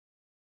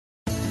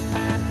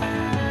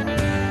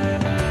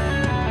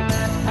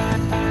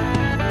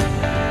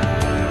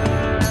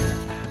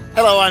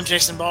Hello, I'm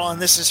Jason Ball, and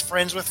this is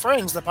Friends with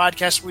Friends, the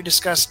podcast where we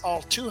discuss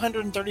all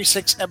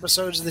 236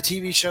 episodes of the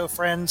TV show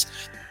Friends,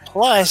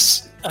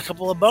 plus a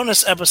couple of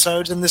bonus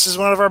episodes, and this is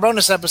one of our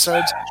bonus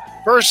episodes.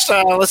 First,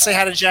 let's say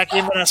hi to Jackie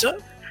and Vanessa.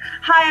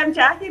 Hi, I'm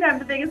Jackie, and I'm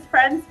the biggest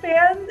Friends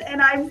fan,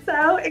 and I'm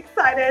so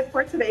excited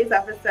for today's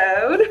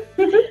episode.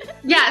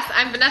 Yes,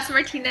 I'm Vanessa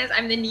Martinez.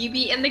 I'm the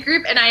newbie in the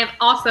group, and I am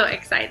also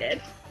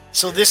excited.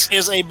 So this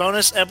is a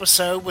bonus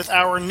episode with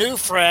our new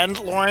friend,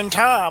 Lauren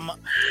Tom,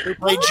 who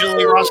played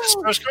Julie Ross's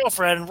first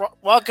girlfriend.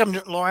 Welcome,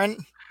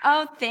 Lauren.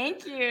 Oh,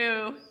 thank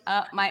you.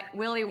 My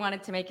Willie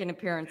wanted to make an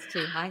appearance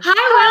too. Hi.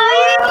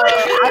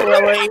 Hi,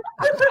 Willie.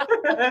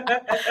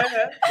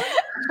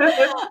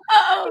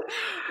 Oh,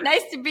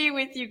 nice to be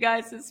with you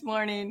guys this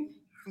morning.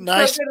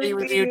 Nice to be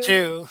with you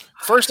too.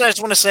 First, I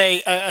just want to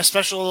say a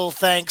special little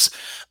thanks.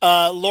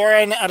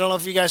 Lauren, I don't know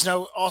if you guys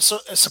know, also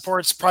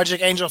supports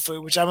Project Angel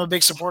Food, which I'm a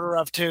big supporter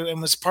of too, and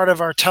was part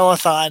of our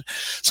telethon.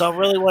 So I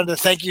really wanted to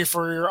thank you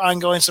for your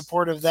ongoing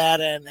support of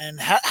that. And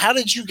how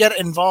did you get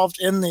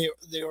involved in the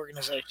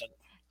organization?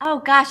 Oh,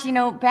 gosh,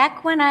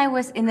 back when I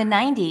was in the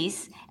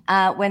 90s,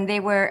 when they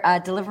were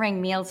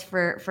delivering meals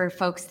for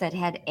folks that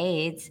had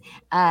AIDS,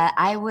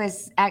 I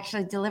was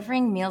actually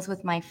delivering meals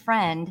with my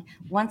friend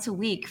once a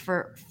week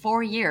for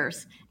 4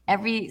 years,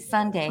 every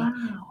Sunday.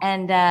 Wow.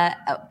 And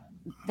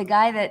the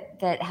guy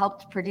that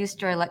helped produce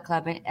Joylet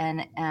Club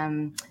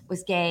and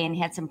was gay and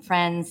had some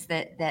friends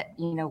that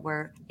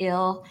were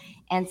ill.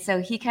 And so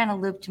he kind of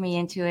looped me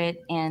into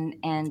it, and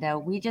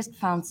we just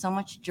found so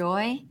much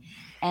joy.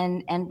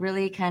 And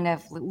really kind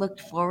of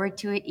looked forward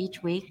to it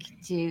each week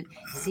to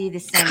see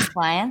the same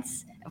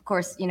clients. Of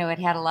course, it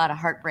had a lot of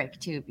heartbreak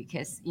too,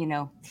 because,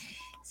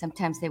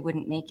 sometimes they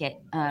wouldn't make it.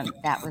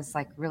 That was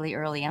like really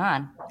early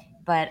on,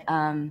 but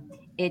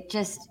it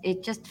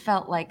just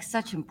felt like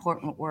such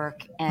important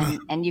work,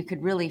 and you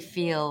could really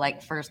feel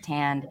like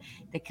firsthand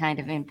the kind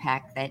of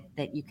impact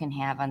that you can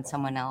have on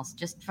someone else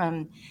just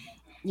from,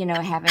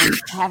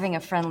 having a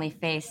friendly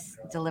face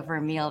deliver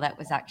a meal that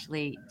was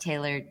actually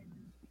tailored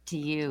to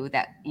you,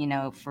 that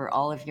for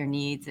all of your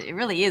needs. It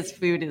really is,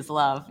 food is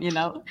love.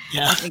 Yeah.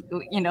 I think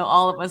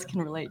all of us can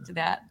relate to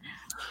that.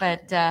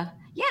 But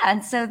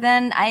and so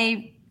then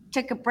I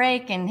took a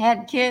break and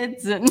had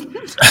kids and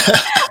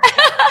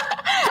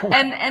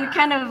and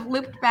kind of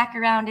looped back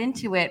around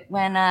into it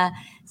when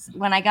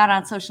I got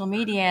on social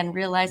media and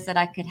realized that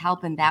I could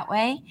help in that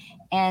way.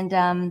 And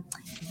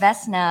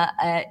Vesna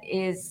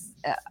is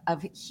a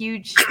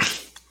huge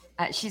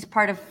she's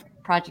part of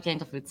Project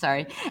Angel Food,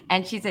 sorry.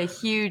 And she's a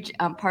huge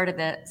part of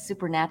the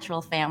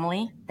Supernatural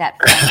family, that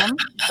fandom.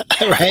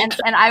 Right.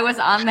 And I was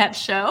on that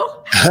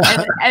show.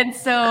 and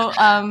so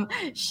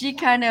she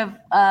kind of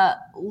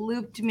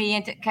looped me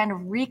into, kind of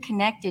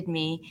reconnected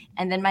me.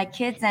 And then my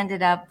kids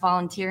ended up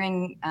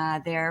volunteering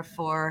there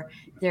for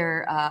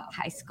their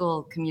high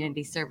school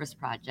community service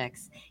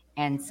projects.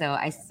 And so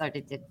I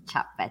started to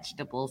chop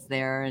vegetables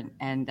there.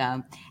 And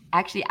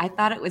actually, I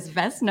thought it was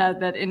Vesna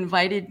that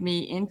invited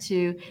me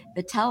into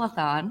the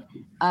telethon.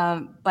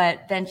 But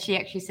then she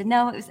actually said,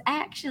 no, it was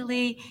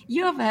actually,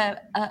 you have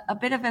a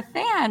bit of a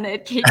fan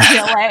at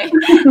KTLA.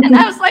 And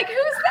I was like,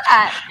 who's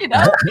that?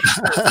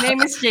 His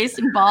name is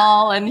Jason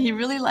Ball, and he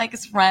really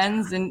likes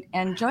Friends and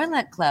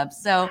Joylet Club.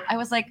 So I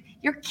was like,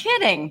 you're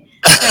kidding.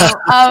 So,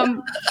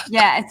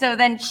 and so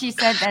then she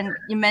said, and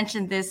you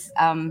mentioned this,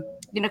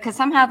 because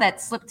somehow that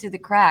slipped through the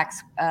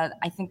cracks.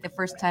 I think the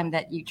first time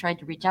that you tried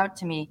to reach out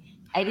to me,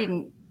 I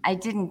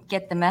didn't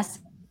get the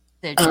message.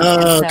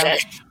 Oh, okay.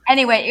 So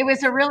anyway, it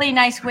was a really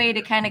nice way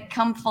to kind of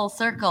come full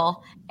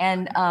circle,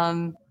 and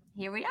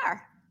here we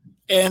are.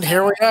 And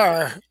here we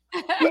are.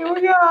 Here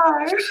we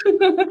are.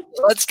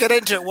 Let's get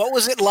into it. What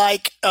was it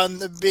like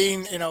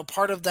being,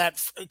 part of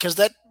that? Because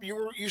that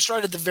you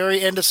started at the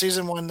very end of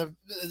season 1, the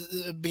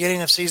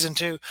beginning of season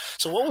 2.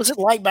 So what was it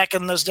like back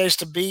in those days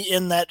to be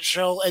in that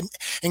show and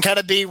kind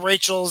of be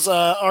Rachel's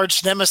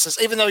arch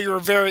nemesis? Even though you were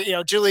very,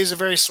 Julie's a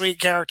very sweet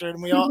character, and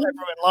everyone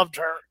loved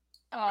her.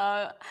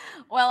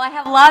 Well, I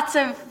have lots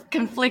of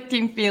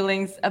conflicting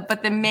feelings,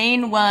 but the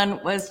main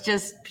one was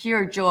just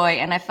pure joy.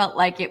 And I felt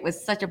like it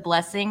was such a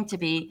blessing to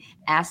be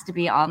asked to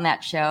be on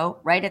that show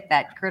right at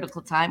that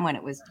critical time when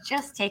it was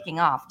just taking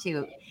off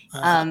too.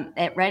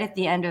 Right at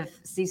the end of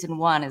season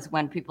 1 is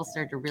when people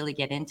started to really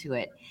get into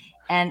it.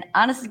 And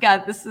honest to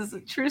God, this is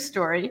a true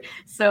story.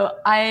 So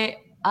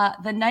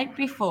the night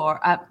before,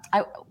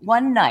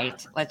 one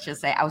night, let's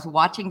just say, I was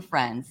watching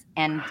Friends,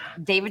 and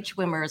David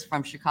Schwimmer is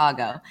from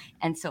Chicago,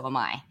 and so am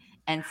I.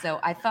 And so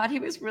I thought he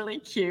was really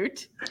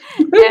cute,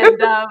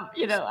 and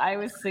I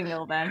was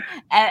single then,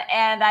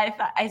 and I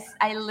thought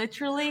I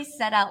literally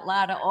said out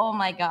loud, "Oh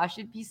my gosh,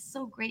 it'd be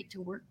so great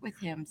to work with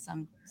him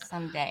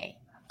someday."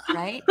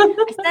 Right?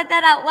 I said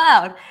that out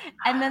loud.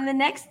 And then the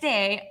next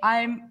day,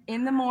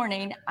 in the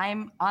morning,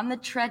 I'm on the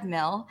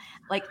treadmill,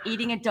 like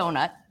eating a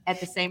donut at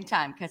the same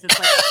time, because it's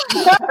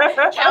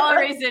like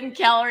calories in,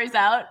 calories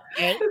out.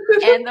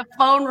 And the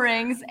phone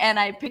rings, and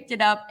I picked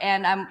it up,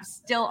 and I'm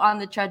still on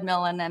the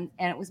treadmill, and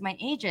it was my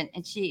agent,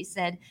 and she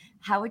said,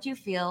 "How would you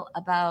feel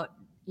about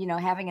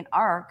having an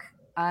arc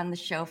on the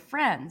show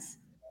Friends?"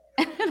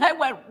 And I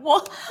went,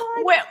 whoa,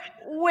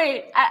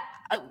 wait,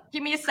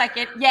 give me a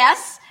second.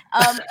 Yes.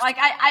 Like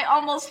I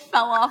almost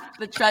fell off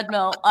the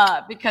treadmill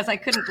because I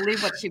couldn't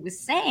believe what she was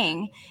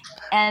saying.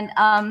 And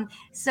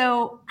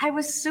so I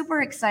was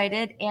super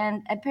excited.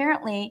 And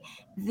apparently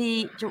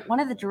one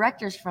of the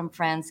directors from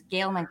Friends,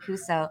 Gail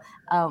Mancuso,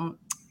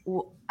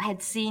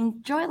 had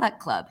seen Joy Luck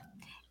Club.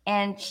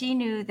 And she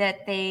knew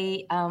that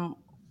they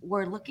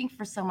were looking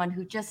for someone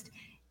who just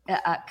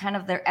kind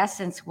of their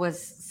essence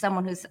was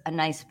someone who's a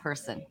nice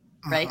person,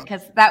 right?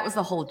 Because that was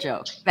the whole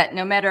joke, that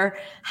no matter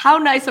how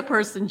nice a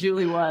person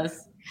Julie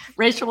was,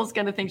 Rachel was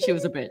going to think she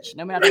was a bitch,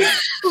 no matter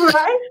what.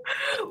 Right?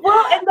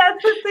 Well, and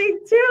that's the thing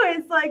too,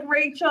 is like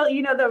Rachel,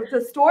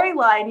 the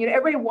storyline,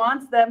 everybody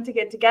wants them to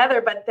get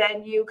together, but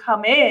then you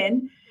come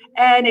in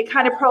and it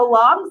kind of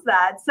prolongs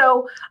that.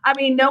 So, I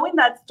mean, knowing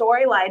that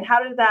storyline,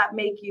 how did that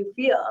make you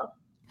feel?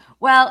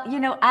 Well,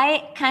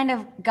 I kind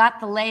of got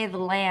the lay of the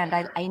land.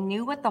 I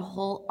knew what the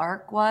whole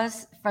arc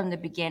was from the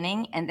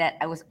beginning and that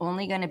I was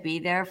only going to be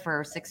there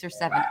for 6 or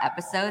 7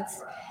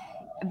 episodes.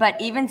 But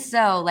even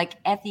so, like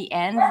at the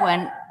end,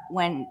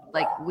 when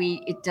like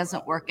it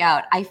doesn't work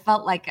out, I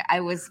felt like I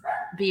was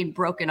being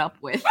broken up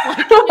with,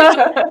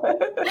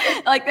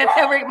 like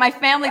that. My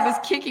family was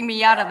kicking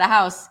me out of the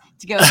house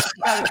to go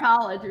to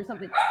college or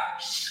something.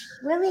 Shh,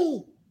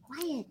 Willie,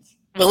 quiet.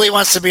 Willie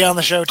wants to be on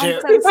the show too.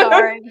 I'm so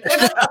sorry.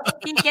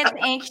 He gets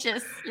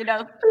anxious,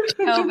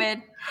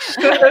 COVID.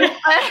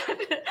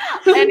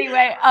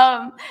 Anyway,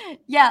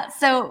 yeah.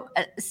 So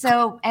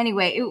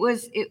anyway, it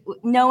was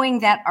knowing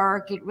that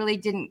arc. It really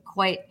didn't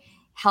quite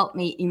help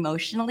me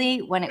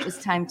emotionally when it was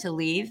time to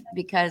leave,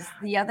 because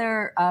the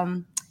other,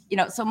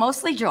 so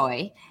mostly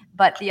Joy.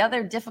 But the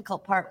other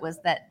difficult part was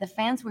that the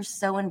fans were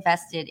so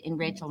invested in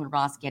Rachel and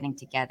Ross getting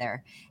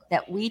together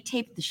that we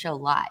taped the show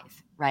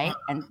live, right?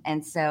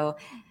 And so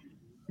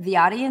the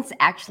audience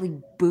actually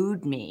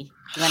booed me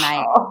when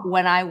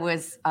I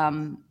was,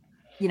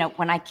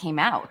 when I came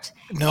out.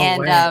 No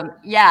and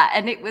way.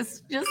 And it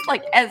was just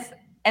like, as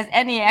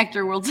any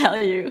actor will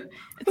tell you,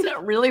 it's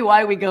not really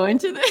why we go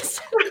into this.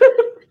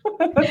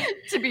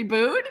 To be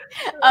booed.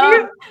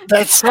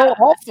 That's so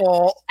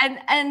awful.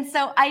 And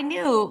so I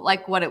knew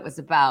like what it was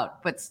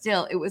about, but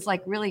still it was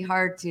like really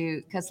hard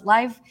because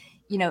live,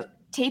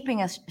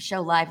 taping a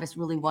show live is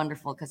really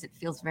wonderful because it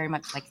feels very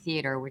much like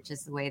theater, which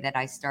is the way that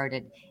I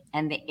started.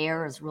 And the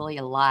air is really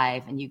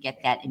alive and you get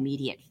that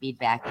immediate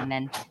feedback. And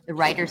then the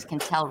writers can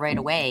tell right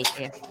away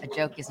if a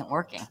joke isn't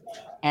working.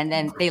 And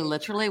then they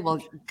literally will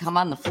come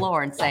on the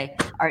floor and say,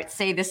 all right,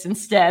 say this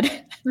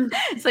instead.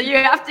 So you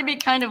have to be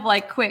kind of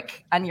like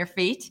quick on your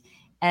feet.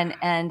 And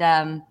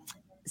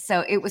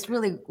so it was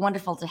really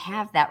wonderful to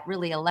have that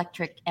really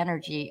electric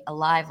energy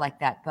alive like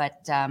that.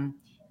 But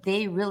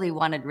they really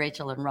wanted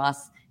Rachel and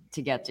Ross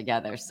to get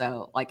together.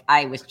 So like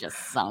I was just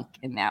sunk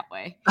in that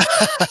way.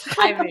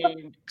 I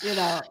mean,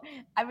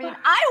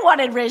 I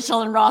wanted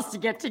Rachel and Ross to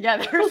get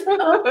together.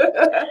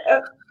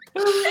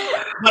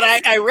 But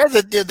I read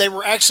that they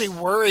were actually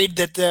worried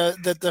that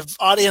the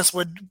audience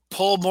would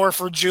pull more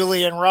for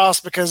Julie and Ross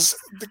because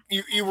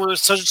you were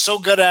so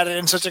good at it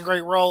and such a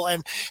great role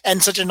and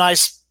such a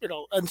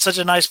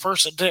nice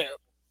person too.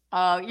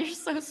 Oh, you're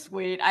so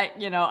sweet.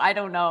 I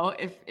don't know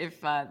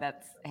if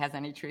that has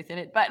any truth in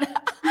it, but but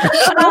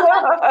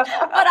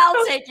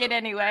I'll take it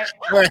anyway.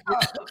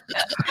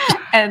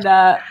 And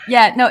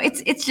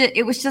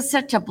it was just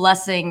such a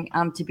blessing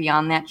to be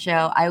on that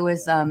show. I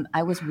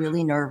was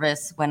really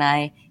nervous when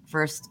I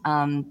first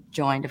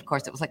joined. Of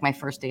course, it was like my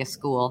first day of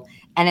school,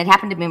 and it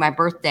happened to be my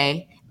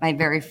birthday, my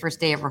very first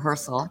day of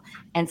rehearsal.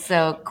 And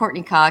so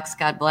Courtney Cox,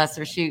 God bless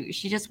her, she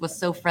just was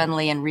so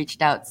friendly and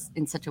reached out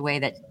in such a way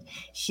that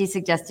she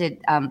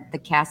suggested the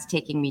cast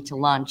taking me to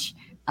lunch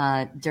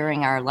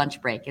during our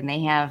lunch break. And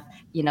they have,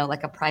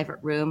 like a private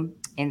room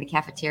in the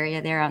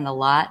cafeteria there on the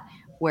lot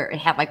where it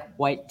had like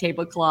white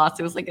tablecloths.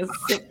 It was like a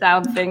sit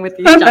down thing with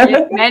these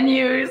giant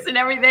menus and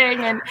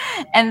everything.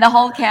 And the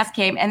whole cast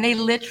came and they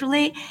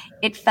literally,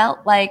 it felt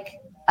like,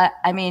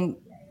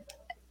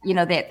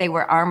 they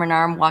were arm in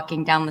arm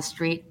walking down the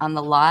street on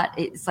the lot.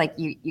 It's like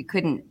you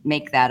couldn't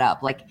make that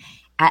up. Like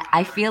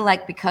I feel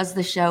like because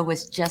the show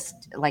was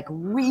just like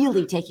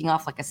really taking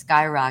off like a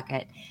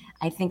skyrocket,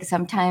 I think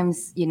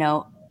sometimes,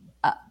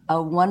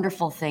 a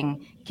wonderful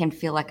thing can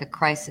feel like a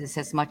crisis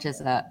as much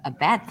as a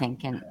bad thing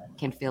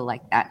can feel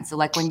like that. And so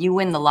like when you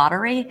win the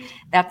lottery,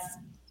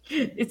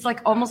 it's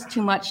like almost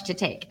too much to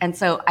take. And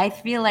so I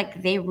feel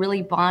like they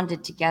really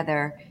bonded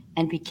together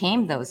and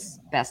became those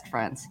best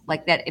friends,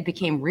 like that it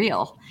became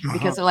real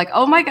because they're like,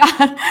 oh my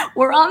God,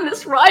 we're on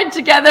this ride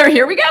together.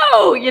 Here we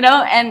go,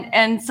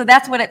 and so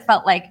that's what it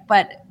felt like.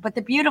 But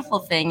the beautiful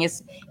thing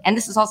is, and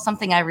this is all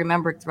something I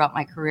remembered throughout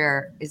my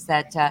career, is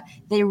that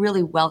they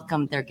really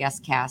welcomed their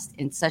guest cast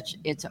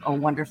it's a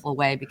wonderful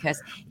way because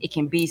it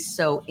can be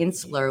so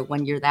insular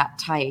when you're that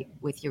tight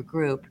with your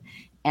group.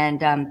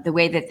 And the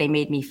way that they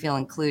made me feel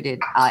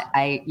included,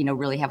 I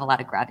really have a lot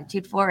of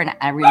gratitude for. And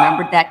I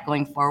remembered that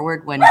going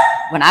forward when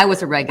I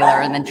was a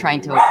regular and then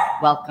trying to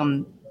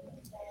welcome.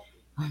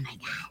 Oh my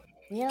God,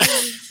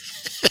 really?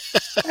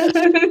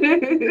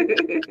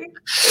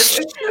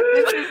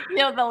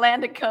 The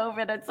land of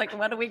COVID. It's like,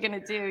 what are we going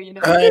to do?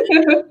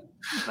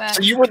 But,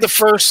 so you were the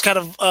first kind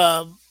of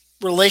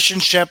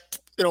relationship,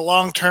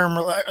 long-term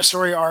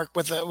story arc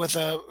with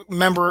a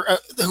member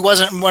who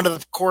wasn't one of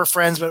the core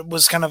friends, but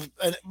was kind of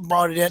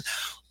brought it in.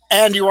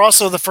 And you were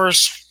also the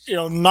first,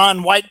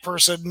 non-white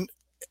person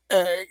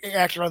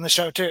actor on the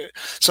show too.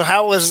 So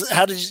how was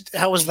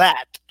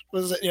that?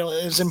 Was it, it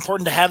was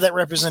important to have that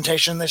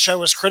representation. The show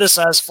was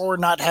criticized for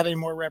not having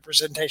more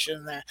representation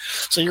in there.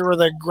 So you were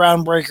the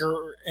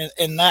groundbreaker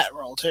in that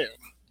role too.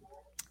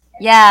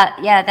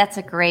 Yeah, that's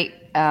a great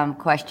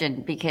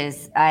question,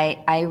 because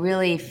I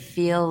really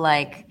feel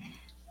like,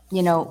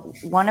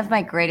 one of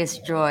my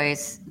greatest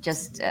joys,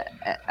 just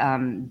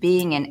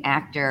being an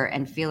actor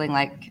and feeling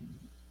like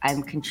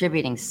I'm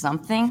contributing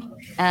something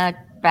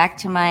back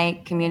to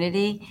my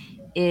community,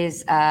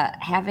 is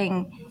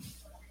having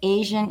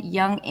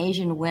young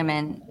Asian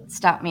women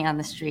stop me on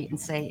the street and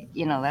say,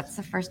 that's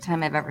the first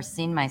time I've ever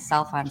seen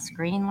myself on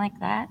screen like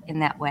that, in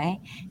that way.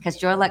 Because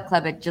Joy Luck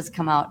Club had just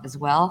come out as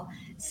well.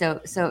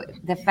 So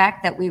the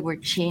fact that we were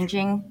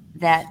changing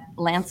that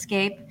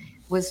landscape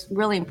was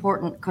really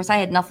important. Of course, I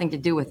had nothing to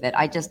do with it.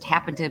 I just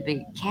happened to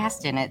be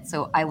cast in it.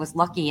 So I was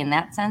lucky in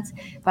that sense.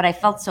 But I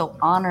felt so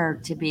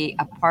honored to be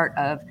a part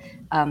of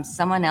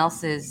someone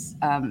else's,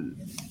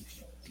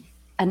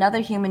 another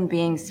human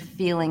being's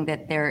feeling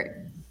that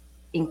they're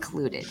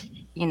included,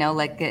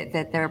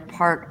 that they're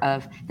part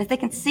of, that they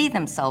can see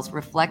themselves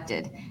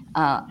reflected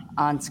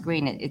on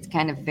screen. It's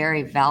kind of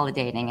very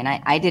validating. And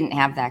I didn't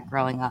have that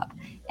growing up.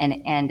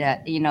 And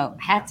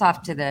hats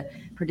off to the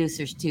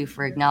producers too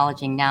for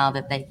acknowledging now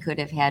that they could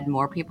have had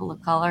more people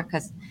of color,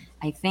 because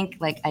I think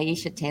like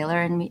Aisha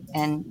Taylor and me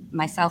and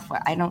myself,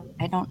 I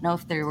don't know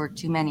if there were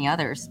too many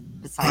others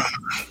besides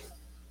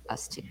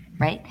us two,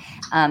 right?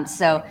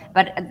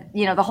 But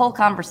the whole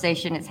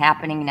conversation is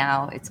happening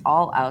now. It's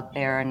all out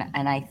there,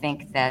 and I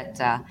think that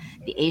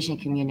the Asian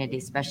community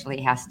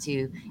especially has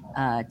to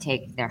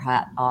take their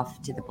hat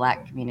off to the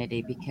Black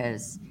community,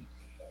 because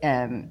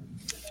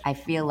I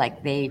feel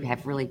like they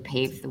have really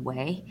paved the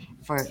way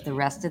for the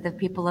rest of the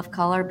people of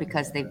color,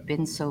 because they've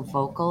been so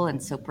vocal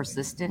and so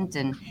persistent.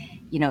 And,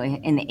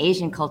 in the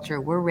Asian culture,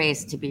 we're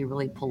raised to be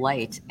really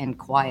polite and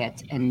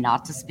quiet and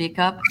not to speak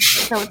up.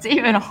 So it's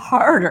even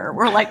harder.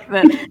 We're like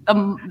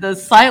the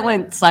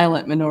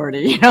silent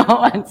minority,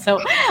 And so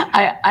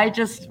I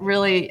just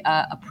really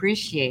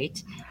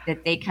appreciate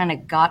that they kind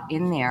of got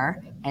in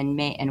there,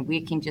 and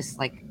we can just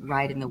like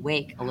ride in the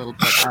wake a little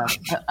bit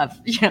of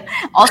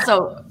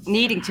also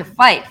needing to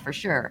fight for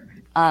sure.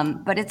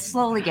 But it's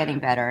slowly getting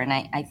better. And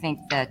I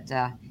think that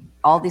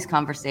all these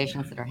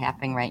conversations that are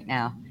happening right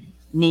now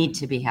need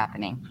to be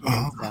happening.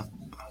 So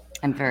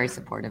I'm very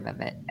supportive of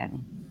it.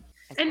 And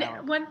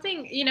one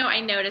thing,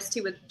 I noticed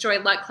too with Joy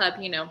Luck Club,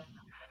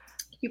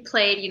 you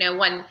played,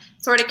 one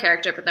sort of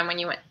character, but then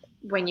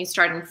when you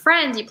started in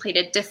Friends, you played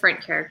a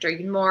different character,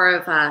 more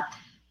of a,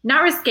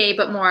 not risque,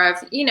 but more of,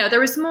 there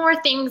was more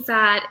things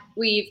that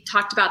we've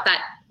talked about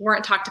that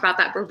weren't talked about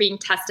that were being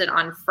tested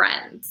on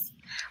Friends.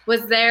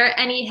 Was there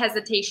any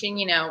hesitation,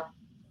 in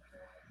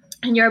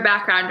your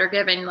background, or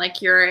given like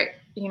your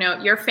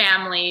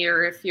family,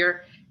 or if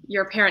your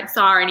parents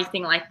saw or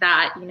anything like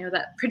that,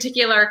 that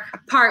particular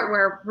part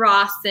where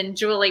Ross and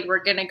Julie were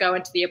going to go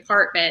into the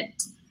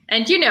apartment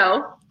and,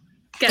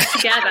 get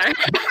together.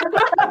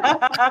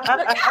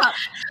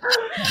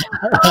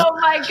 Oh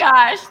my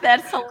gosh,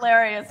 that's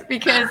hilarious,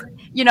 because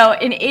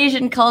in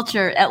Asian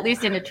culture, at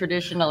least in a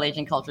traditional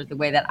Asian culture, the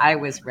way that I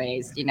was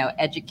raised,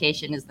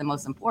 education is the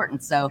most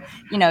important. So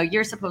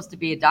you're supposed to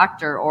be a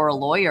doctor or a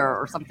lawyer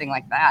or something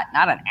like that,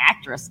 not an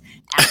actress.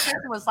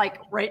 Actress was like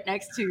right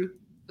next to,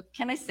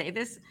 can I say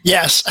this?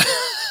 Yes.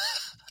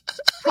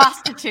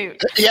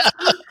 Prostitute. Yeah.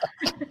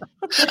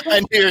 I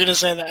knew you were going to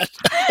say that.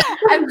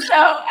 and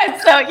so,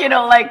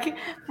 like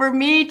for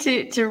me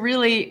to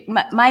really,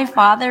 my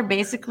father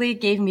basically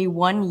gave me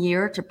 1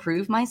 year to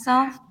prove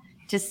myself,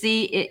 to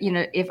see it,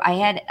 if I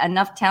had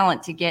enough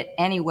talent to get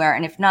anywhere.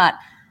 And if not,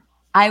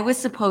 I was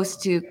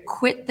supposed to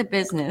quit the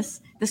business.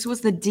 This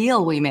was the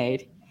deal we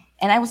made.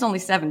 And I was only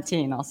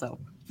 17 also,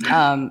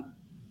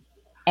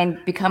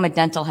 and become a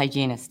dental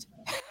hygienist.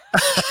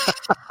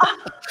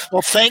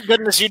 Well, thank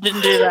goodness you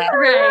didn't do that.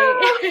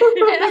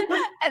 Right.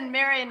 and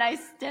marry a nice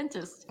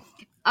dentist.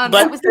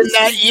 But in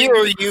that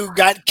year, you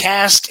got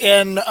cast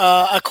in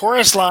A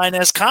Chorus Line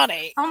as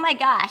Connie. Oh my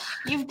gosh,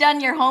 you've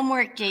done your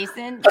homework,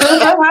 Jason.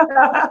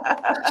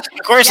 A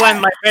Chorus Line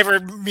is my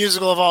favorite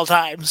musical of all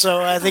time.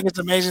 So I think it's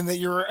amazing that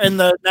you were in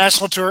the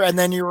national tour and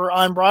then you were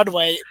on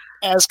Broadway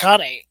as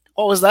Connie.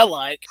 What was that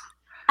like?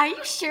 Are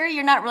you sure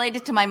you're not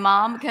related to my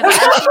mom? Because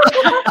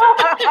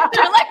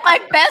you're like my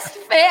best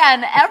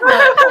fan ever.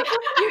 Like,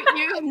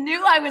 you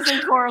knew I was in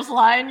Chorus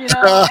Line, and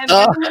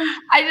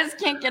I just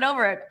can't get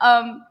over it.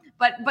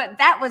 But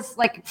that was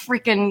like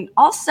freaking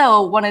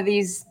also one of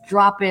these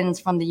drop-ins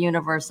from the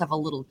universe of a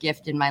little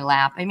gift in my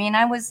lap. I mean,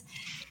 I was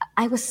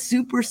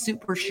super,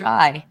 super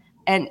shy.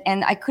 And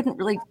I couldn't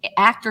really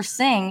act or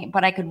sing,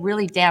 but I could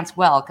really dance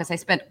well because I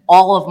spent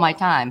all of my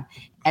time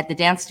at the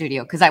dance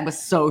studio because I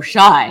was so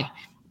shy.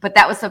 But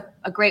that was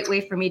a great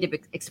way for me to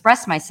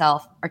express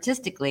myself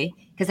artistically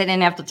because I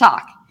didn't have to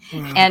talk.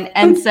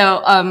 And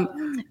so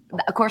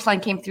a chorus line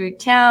came through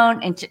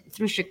town and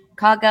through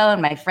Chicago,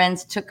 and my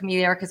friends took me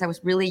there because I was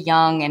really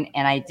young and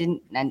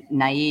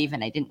naive,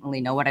 and I didn't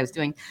really know what I was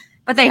doing.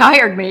 But they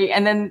hired me,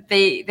 and then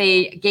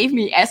they gave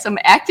me some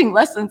acting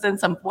lessons and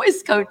some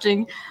voice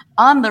coaching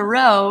on the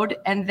road.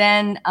 And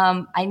then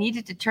I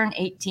needed to turn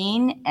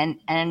 18,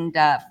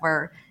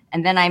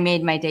 and then I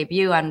made my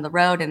debut on the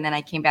road, and then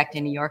I came back to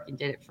New York and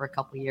did it for a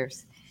couple of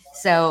years.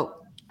 So,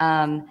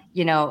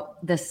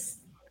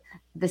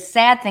 the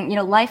sad thing,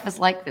 life is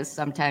like this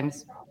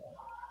sometimes.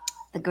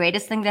 The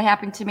greatest thing that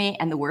happened to me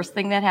and the worst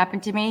thing that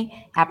happened to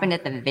me happened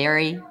at the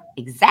very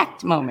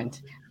exact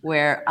moment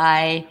where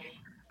I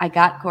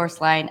got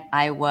Chorus Line.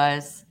 I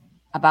was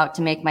about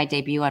to make my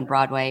debut on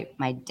Broadway.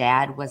 My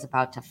dad was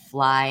about to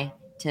fly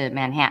to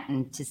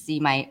Manhattan to see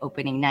my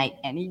opening night,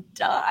 and he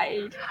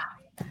died.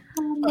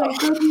 Oh my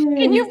goodness.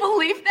 Can you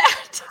believe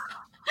that?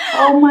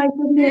 Oh my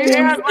goodness.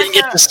 I didn't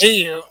get to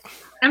see you.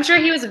 I'm sure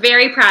he was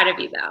very proud of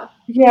you, though.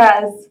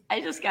 Yes.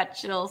 I just got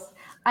chills.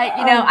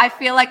 I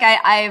feel like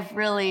I've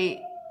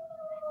really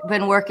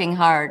been working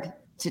hard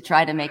to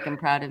try to make him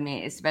proud of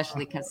me,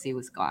 especially because he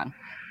was gone,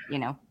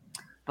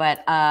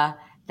 But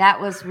that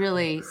was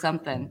really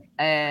something.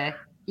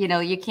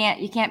 You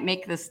can't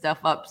make this stuff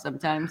up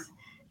sometimes.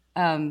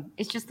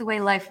 It's just the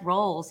way life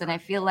rolls, and I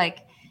feel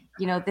like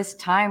this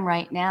time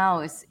right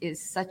now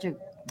is such a.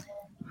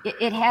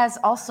 It has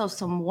also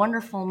some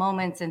wonderful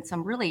moments and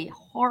some really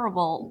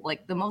horrible,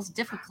 like the most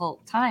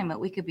difficult time that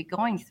we could be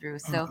going through.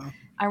 So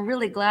I'm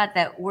really glad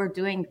that we're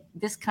doing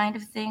this kind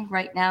of thing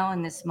right now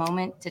in this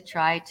moment to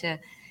try to,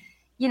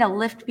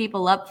 lift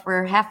people up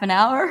for half an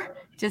hour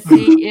to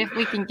see if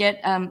we can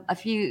get a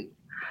few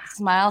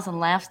smiles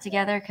and laughs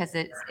together, because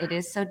it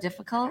is so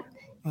difficult.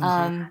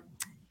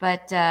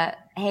 But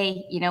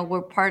hey,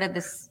 we're part of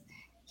this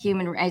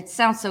human. It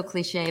sounds so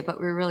cliche, but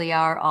we really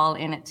are all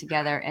in it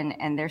together,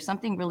 and there's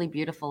something really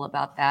beautiful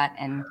about that,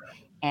 and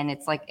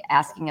it's like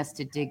asking us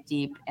to dig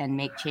deep and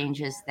make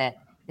changes that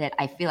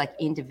I feel like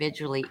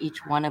individually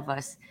each one of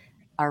us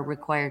are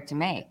required to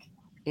make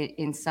it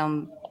in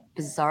some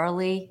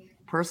bizarrely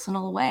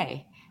personal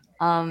way.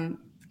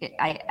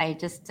 I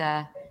just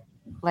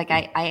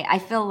I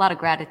feel a lot of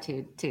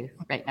gratitude too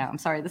right now. I'm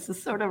sorry, this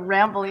is sort of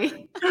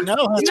rambly.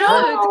 No, it's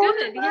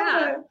good.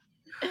 Yeah.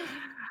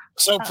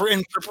 So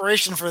in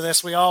preparation for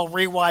this, we all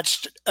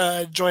rewatched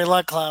Joy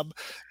Luck Club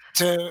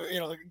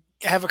to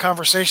have a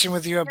conversation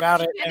with you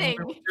about it, and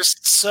we were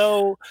just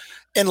so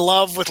in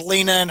love with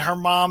Lena and her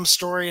mom's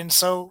story, and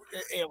so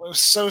it was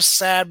so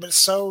sad but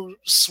so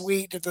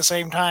sweet at the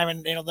same time.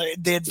 And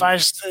the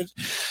advice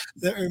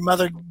that her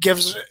mother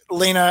gives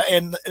Lena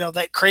in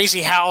that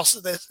crazy house,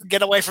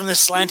 get away from this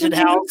slanted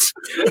house.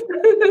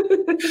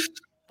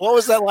 What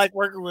was that like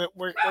working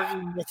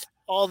with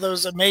all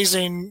those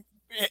amazing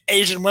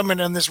Asian women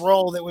in this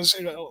role? That was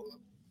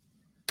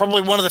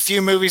probably one of the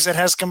few movies that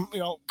has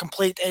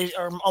complete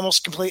or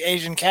almost complete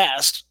Asian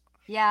cast.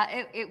 Yeah,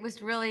 it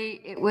was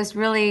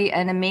really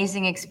an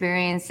amazing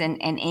experience, and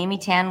Amy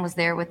Tan was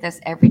there with us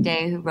every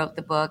day, who wrote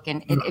the book,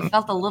 and it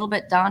felt a little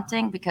bit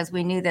daunting because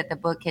we knew that the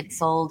book had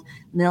sold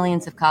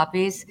millions of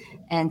copies,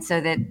 and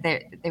so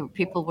that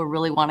people were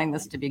really wanting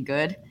this to be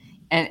good,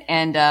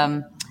 and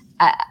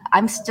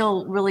I'm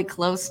still really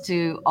close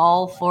to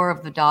all four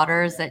of the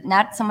daughters, that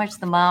not so much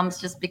the moms,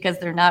 just because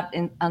they're not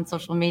on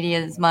social media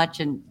as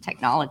much and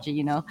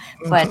technology,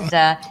 but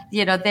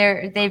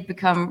they've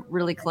become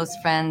really close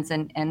friends,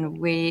 and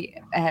we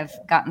have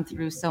gotten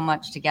through so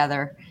much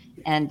together,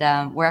 and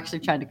we're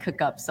actually trying to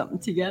cook up something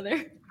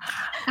together.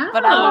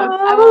 But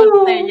I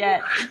won't say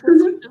yet.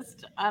 We're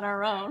just on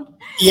our own.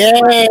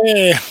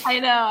 Yay! I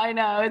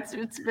know.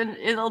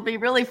 It'll be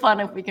really fun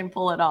if we can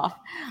pull it off,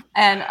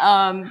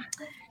 and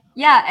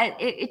yeah,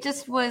 it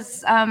just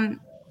was.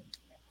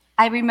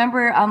 I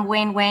remember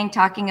Wayne Wang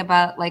talking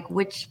about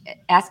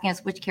asking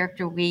us which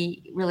character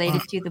we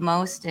related to the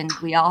most, and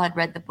we all had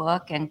read the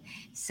book, and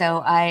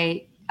so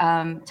I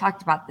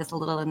talked about this a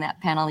little in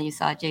that panel you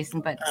saw, Jason.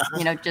 But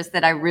just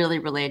that I really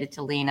related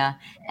to Lena,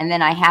 and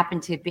then I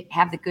happened to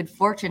have the good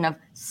fortune of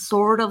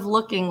sort of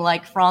looking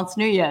like France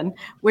Nguyen,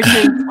 which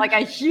is like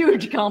a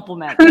huge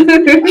compliment.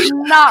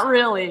 Not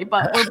really,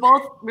 but we're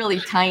both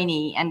really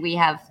tiny, and we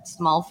have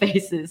small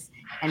faces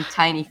and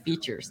tiny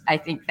features. I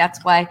think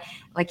that's why,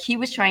 he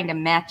was trying to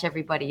match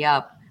everybody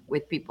up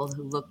with people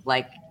who looked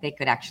like they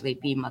could actually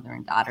be mother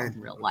and daughter in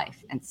real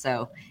life. And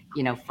so,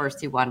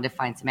 first he wanted to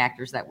find some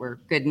actors that were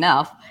good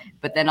enough,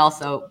 but then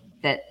also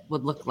that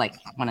would look like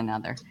one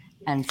another.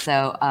 And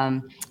so,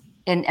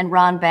 and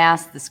Ron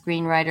Bass, the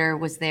screenwriter,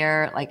 was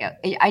there.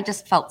 I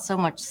just felt so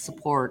much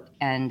support.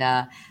 And,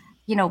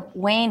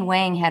 Wayne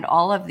Wang had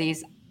all of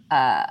these,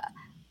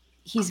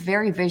 he's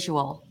very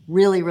visual,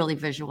 really, really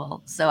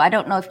visual. So I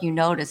don't know if you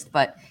noticed,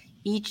 but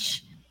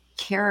each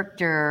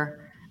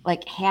character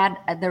had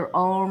their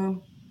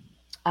own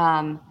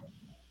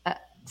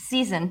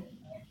season.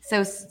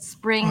 So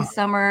spring,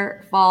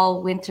 summer,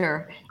 fall,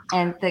 winter.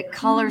 and the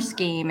color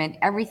scheme and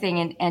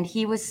everything. And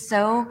he was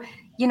so,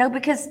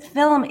 because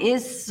film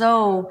is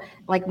so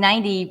like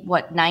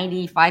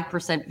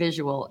 95%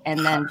 visual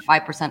and then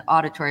 5%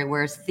 auditory,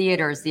 whereas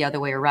theater is the other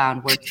way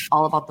around, where it's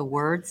all about the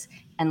words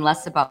and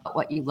less about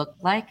what you look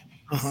like.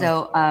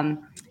 So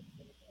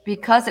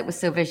because it was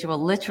so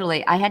visual,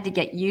 literally, I had to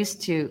get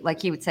used to,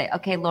 like he would say,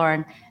 okay,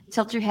 Lauren,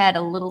 tilt your head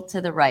a little to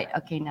the right.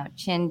 Okay, now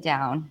chin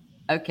down.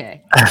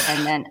 Okay.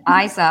 And then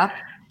eyes up.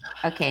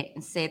 Okay,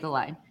 and say the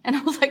line. And I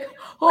was like,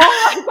 oh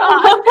my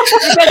God.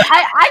 Because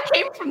I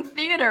came from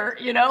theater,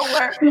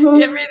 where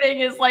everything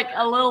is like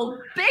a little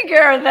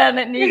bigger than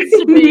it needs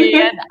to be.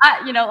 And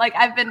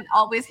I've been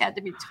always had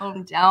to be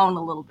toned down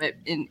a little bit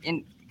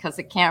in because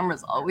the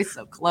camera's always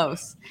so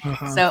close.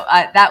 So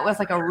that was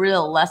like a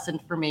real lesson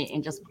for me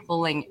in just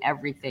pulling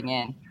everything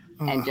in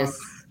and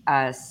just,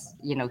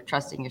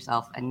 trusting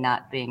yourself and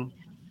not being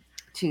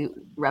too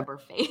rubber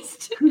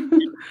faced.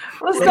 It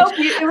was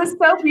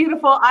so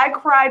beautiful. I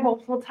cried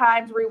multiple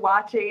times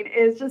rewatching.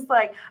 It's just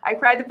like I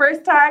cried the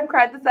first time,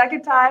 cried the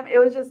second time. It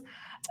was just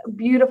a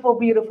beautiful,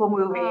 beautiful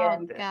movie,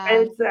 and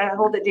I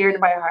hold it dear to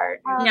my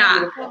heart.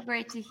 Yeah, so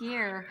great to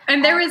hear.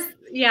 And there was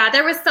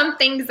some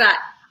things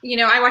that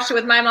I watched it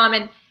with my mom,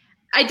 and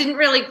I didn't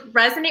really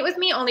resonate with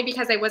me only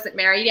because I wasn't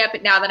married yet.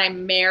 But now that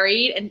I'm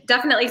married, and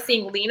definitely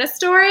seeing Lena's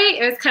story,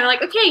 it was kind of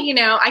like, okay,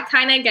 I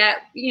kind of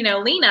get,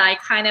 Lena, I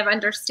kind of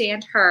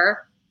understand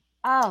her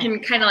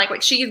and kind of like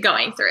what she's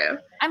going through.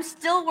 I'm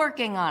still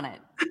working on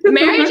it.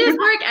 Marriages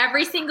work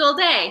every single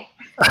day.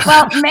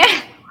 Well,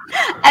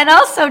 and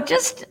also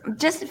just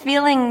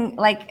feeling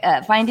like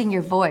finding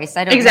your voice.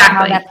 I don't know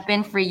how that's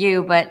been for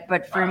you,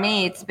 but for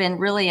me, it's been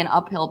really an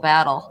uphill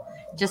battle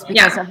just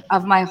because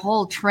of my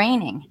whole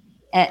training.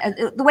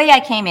 The way I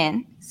came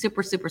in,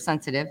 super, super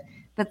sensitive,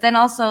 but then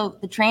also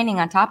the training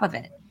on top of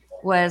it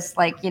was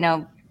like,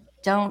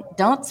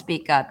 don't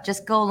speak up,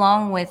 just go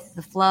along with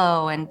the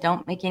flow and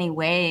don't make any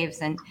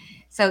waves. And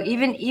so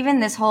even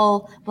this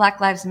whole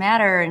Black Lives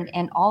Matter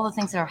and all the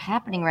things that are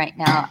happening right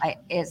now,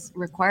 it's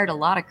required a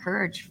lot of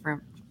courage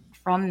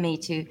from me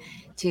to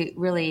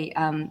really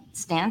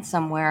stand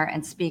somewhere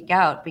and speak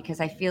out,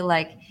 because I feel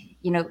like,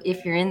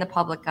 if you're in the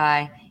public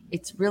eye,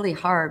 it's really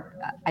hard.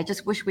 I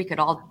just wish we could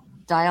all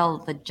dial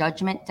the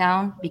judgment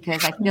down,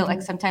 because I feel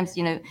like sometimes,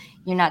 you're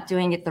not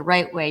doing it the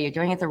right way. You're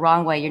doing it the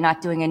wrong way. You're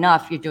not doing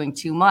enough. You're doing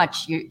too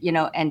much.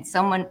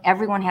 And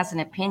everyone has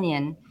an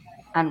opinion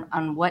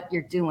on what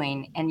you're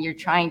doing. And you're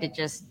trying to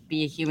just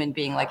be a human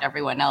being like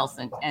everyone else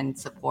and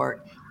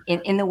support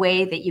in the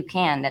way that you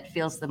can, that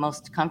feels the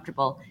most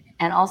comfortable.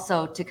 And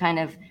also to kind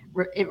of,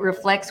 it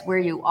reflects where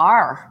you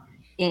are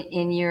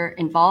in your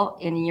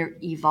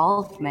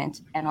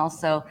evolvement, and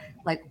also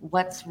like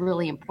what's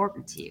really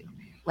important to you.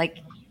 Like,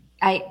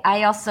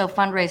 I also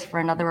fundraise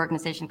for another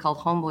organization called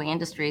Homeboy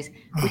Industries,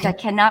 which I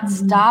cannot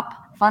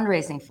stop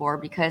fundraising for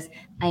because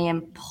I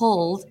am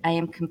pulled, I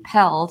am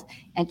compelled,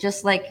 and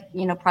just like,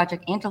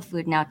 Project Angel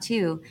Food now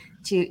too,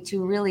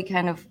 to really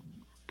kind of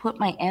put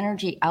my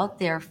energy out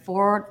there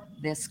for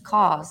this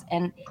cause.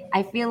 And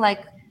I feel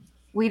like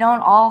we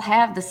don't all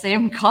have the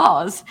same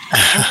cause.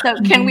 And so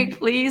can we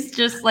please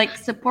just like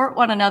support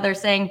one another,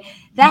 saying,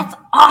 that's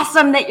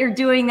awesome that you're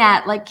doing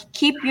that. Like,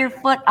 keep your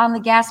foot on the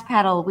gas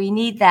pedal. We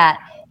need that.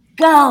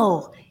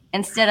 Go,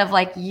 instead of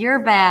like, you're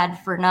bad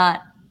for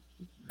not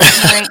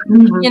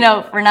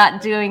for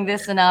not doing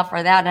this enough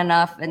or that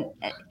enough. And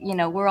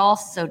we're all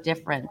so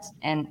different,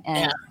 and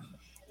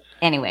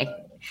anyway,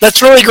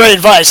 that's really great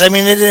advice. I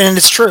mean, and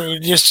it's true.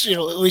 Just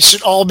we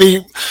should all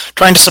be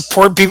trying to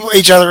support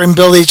each other and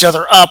build each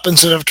other up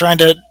instead of trying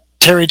to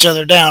tear each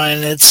other down.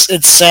 And it's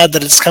sad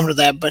that it's come to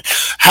that. But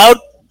how,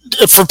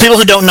 for people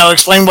who don't know,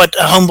 explain what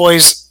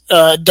Homeboys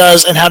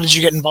does and how did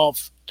you get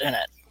involved in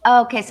it?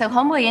 Okay, so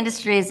Homeboy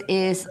Industries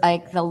is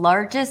like the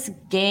largest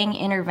gang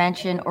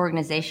intervention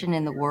organization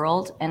in the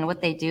world. And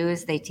what they do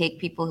is they take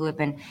people who have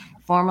been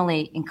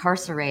formerly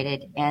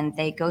incarcerated and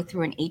they go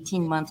through an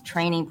 18-month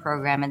training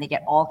program, and they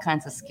get all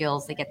kinds of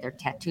skills. They get their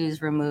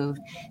tattoos removed.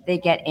 They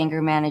get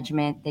anger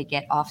management. They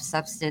get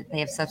they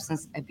have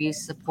substance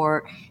abuse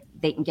support.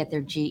 They can get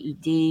their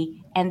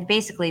GED. And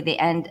basically they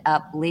end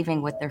up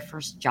leaving with their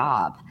first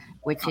job,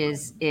 which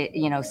is,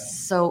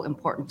 so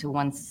important to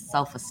one's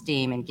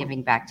self-esteem and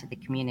giving back to the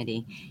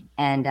community.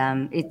 And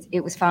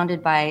it was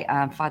founded by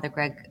Father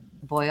Greg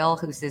Boyle,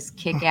 who's this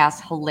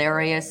kick-ass,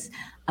 hilarious,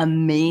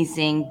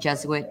 amazing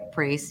Jesuit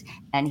priest.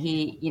 And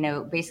he,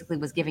 basically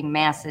was giving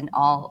mass in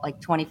all like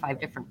 25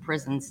 different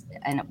prisons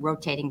and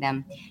rotating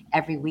them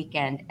every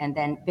weekend. And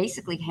then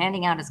basically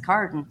handing out his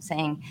card and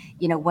saying,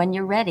 when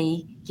you're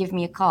ready, give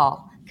me a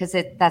call. Because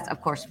that's,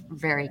 of course,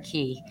 very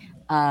key.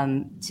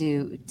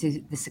 To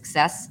the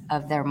success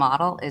of their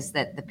model is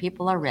that the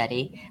people are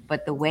ready,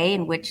 but the way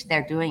in which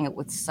they're doing it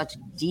with such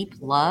deep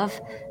love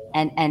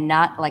and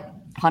not like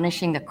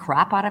punishing the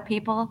crap out of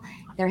people,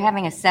 they're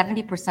having a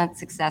 70%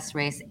 success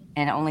rate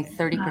and only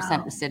 30%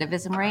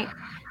 recidivism rate.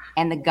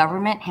 And the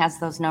government has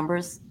those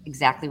numbers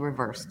exactly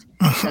reversed.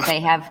 So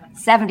they have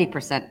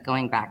 70%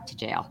 going back to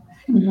jail.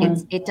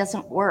 It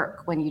doesn't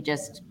work when you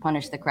just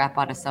punish the crap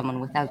out of someone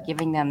without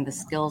giving them the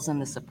skills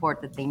and the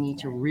support that they need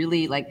to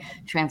really like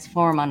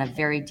transform on a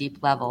very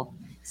deep level.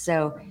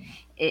 So,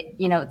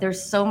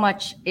 there's so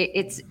much.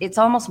 It's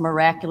almost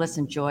miraculous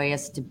and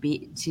joyous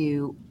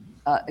to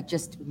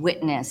just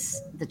witness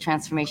the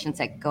transformations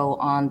that go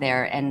on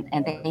there, and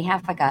they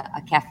have like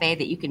a cafe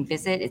that you can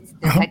visit. It's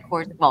their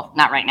headquarters. Well,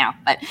 not right now,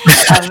 but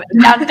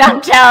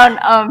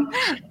downtown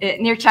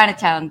near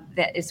Chinatown.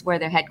 That is where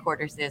their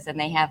headquarters is, and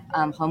they have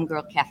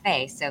Homegirl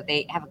Cafe. So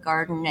they have a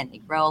garden and they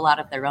grow a lot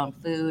of their own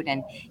food,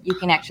 and you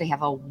can actually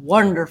have a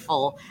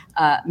wonderful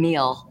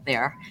meal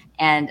there.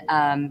 And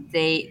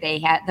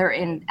they're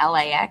in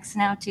LAX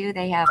now too.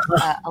 They have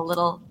a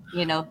little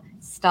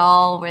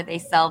stall where they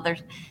sell their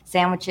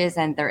sandwiches,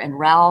 and they're in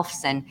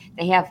Ralph's, and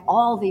they have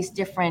all these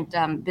different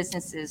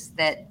businesses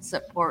that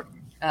support.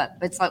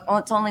 It's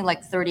only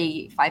like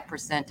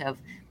 35% of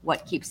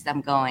what keeps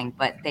them going,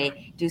 but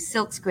they do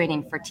silk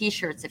screening for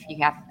T-shirts if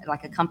you have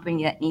like a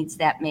company that needs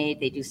that made.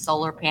 They do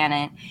solar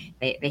panel.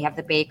 They have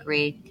the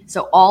bakery.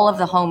 So all of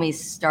the homies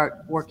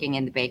start working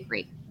in the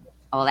bakery.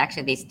 Well,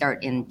 actually, they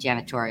start in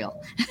janitorial,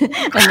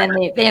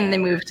 and then they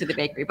move to the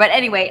bakery. But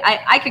anyway,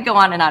 I could go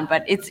on and on,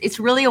 but it's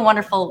really a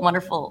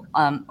wonderful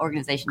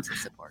organization to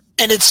support.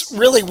 And it's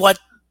really what,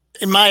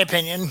 in my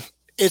opinion,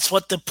 it's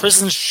what the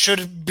prisons should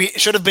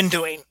have been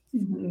doing.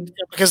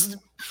 Because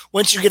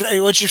once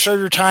you serve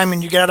your time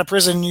and you get out of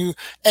prison, you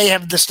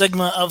have the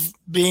stigma of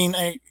being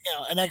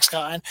an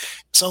ex-con,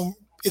 so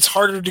it's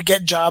harder to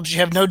get jobs. You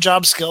have no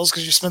job skills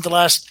because you spent the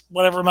last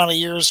whatever amount of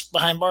years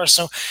behind bars.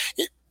 So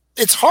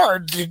it's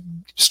hard to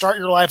start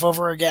your life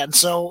over again.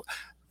 So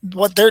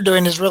what they're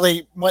doing is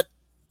really what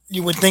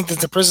you would think that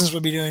the prisons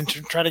would be doing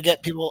to try to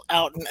get people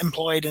out and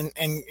employed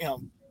and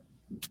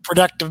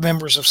productive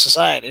members of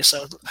society.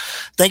 So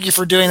thank you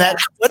for doing that.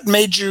 What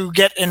made you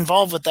get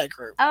involved with that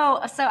group?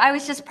 Oh, so I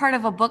was just part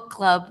of a book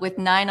club with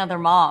 9 other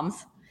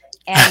moms.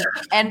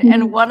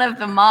 And one of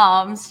the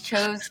moms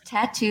chose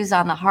Tattoos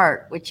on the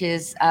Heart, which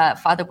is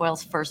Father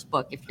Boyle's first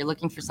book. If you're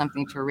looking for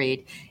something to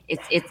read,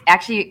 it's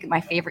actually my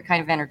favorite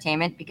kind of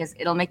entertainment because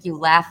it'll make you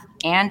laugh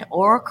and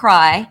or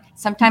cry,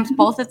 sometimes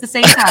both at the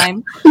same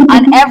time,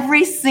 on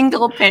every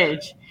single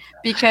page.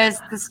 Because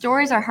the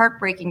stories are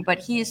heartbreaking, but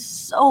he is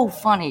so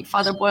funny.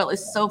 Father Boyle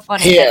is so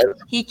funny. Yeah.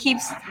 He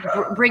keeps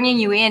bringing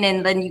you in,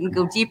 and then you can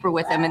go deeper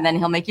with him, and then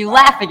he'll make you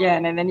laugh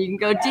again, and then you can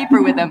go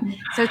deeper with him.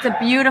 So it's a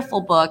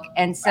beautiful book.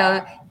 And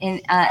so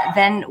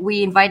then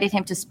we invited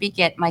him to speak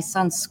at my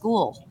son's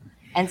school.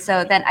 And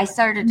so then I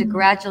started to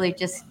gradually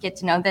just get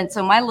to know them.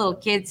 So my little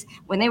kids,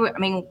 when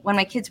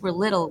my kids were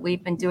little,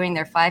 we've been doing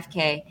their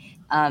 5K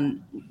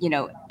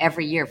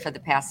every year for the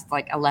past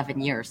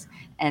 11 years.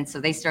 And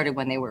so they started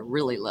when they were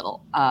really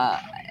little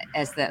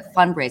as the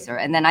fundraiser.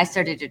 And then I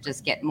started to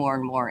just get more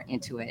and more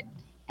into it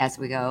as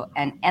we go.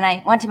 And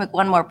I want to make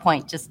one more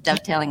point, just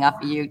dovetailing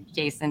off of you,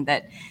 Jason,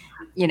 that,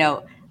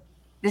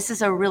 this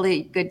is a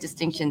really good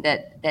distinction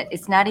that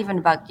it's not even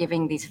about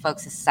giving these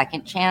folks a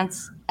second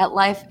chance at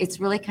life. It's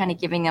really kind of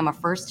giving them a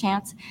first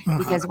chance,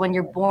 because when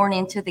you're born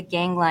into the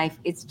gang life,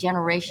 it's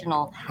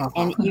generational,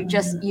 and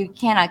you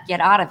cannot get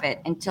out of it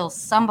until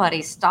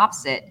somebody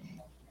stops it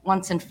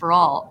once and for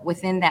all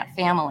within that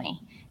family.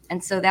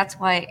 And so that's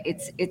why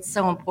it's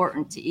so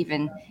important to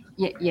even,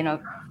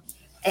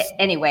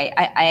 anyway,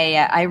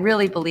 I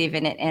really believe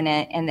in it,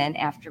 and then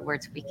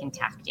afterwards we can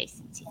talk,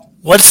 Jason.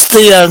 What's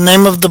the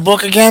name of the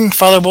book again?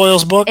 Father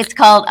Boyle's book? It's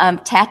called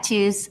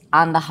Tattoos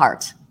on the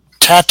Heart.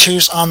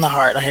 Tattoos on the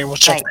Heart. Okay, we'll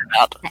check that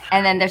out.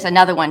 And then there's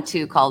another one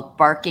too called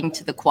Barking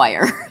to the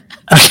Choir.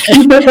 That's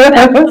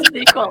the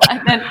sequel.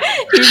 And then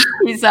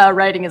he's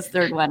writing his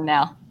third one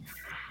now.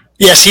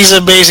 Yes, he's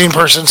an amazing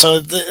person. So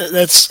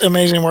that's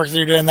amazing work that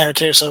you're doing there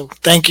too. So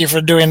thank you for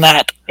doing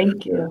that.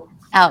 Thank you.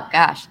 Oh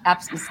gosh,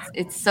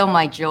 it's so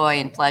my joy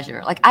and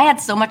pleasure. I had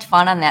so much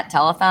fun on that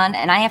telethon,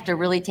 and I have to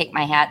really take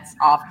my hats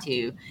off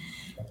to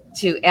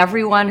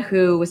everyone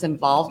who was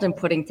involved in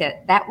putting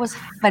that was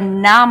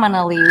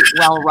phenomenally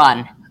well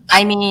run.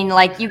 I mean,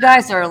 you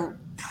guys are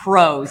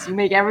pros. You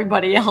make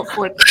everybody else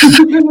look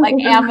like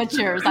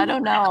amateurs. I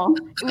don't know.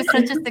 It was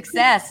such a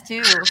success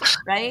too,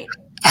 right?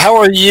 How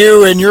are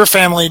you and your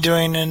family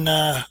doing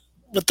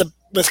with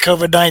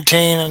COVID-19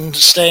 and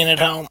staying at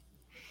home?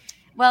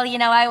 Well,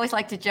 I always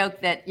like to joke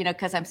that,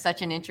 because I'm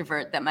such an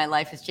introvert, that my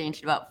life has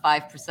changed about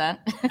 5%.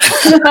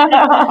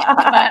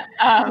 But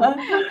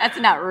that's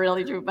not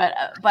really true. But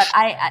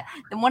I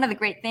one of the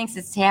great things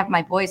is to have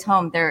my boys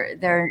home.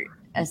 They're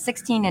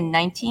 16 and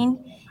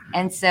 19.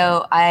 And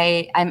so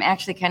I'm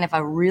actually kind of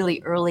a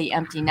really early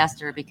empty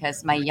nester,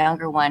 because my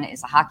younger one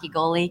is a hockey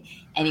goalie,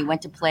 and he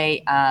went to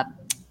play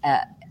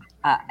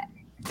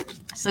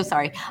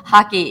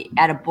hockey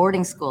at a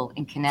boarding school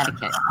in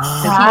Connecticut.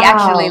 So he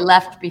actually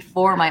left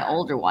before my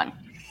older one.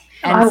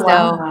 And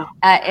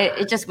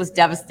it just was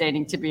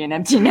devastating to be an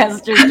empty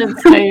nester,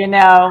 just so you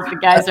know. The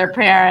guys are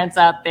parents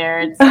out there.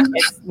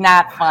 It's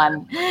not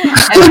fun.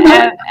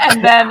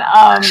 And then,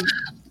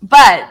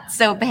 but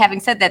so having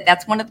said that,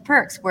 that's one of the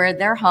perks, where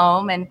they're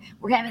home and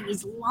we're having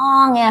these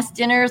long ass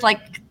dinners,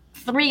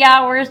 3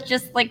 hours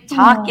just like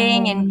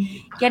talking and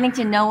getting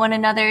to know one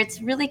another.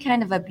 It's really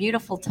kind of a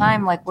beautiful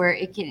time, like where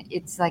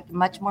it's like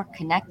much more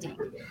connecting.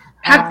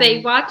 Have they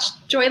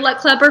watched Joy Luck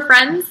Club or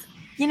Friends?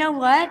 You know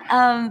what?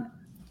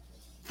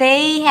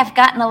 They have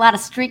gotten a lot of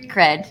street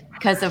cred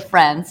because of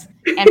Friends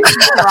and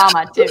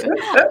Futurama too.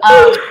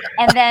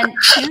 And then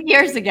 2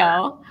 years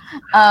ago,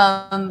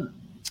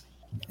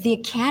 the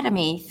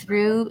Academy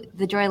threw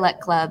the Joy Luck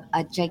Club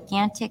a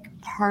gigantic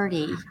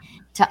party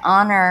to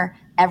honor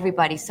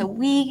everybody. So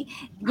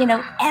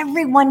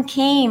everyone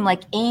came,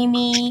 like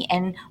Amy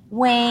and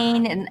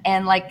Wayne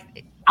and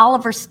like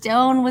Oliver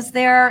Stone was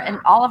there, and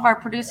all of our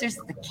producers,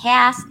 the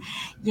cast,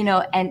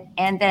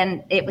 and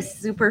then it was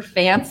super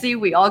fancy.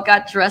 We all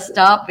got dressed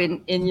up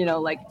in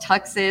like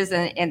tuxes,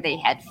 and they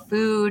had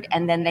food,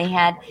 and then they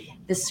had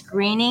the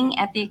screening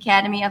at the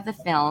Academy of the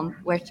Film,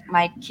 which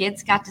my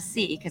kids got to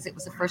see because it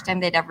was the first time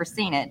they'd ever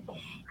seen it.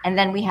 And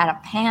then we had a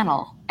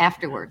panel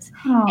afterwards.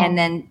 Oh. And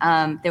then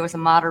there was a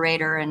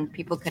moderator and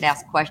people could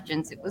ask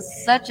questions. It was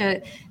such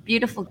a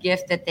beautiful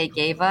gift that they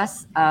gave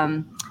us.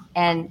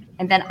 And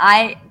then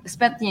I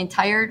spent the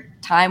entire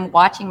time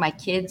watching my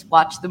kids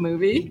watch the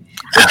movie,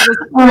 which was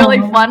really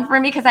fun for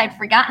me because I'd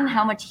forgotten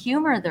how much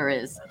humor there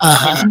is.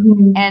 Uh-huh.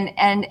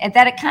 And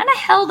that it kind of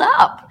held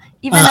up,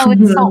 even though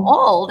it's so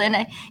old. And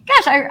I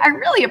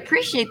really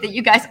appreciate that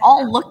you guys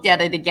all looked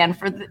at it again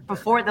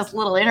before this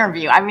little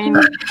interview. I mean,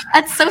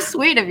 that's so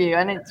sweet of you,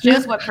 and it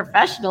shows what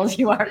professionals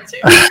you are too.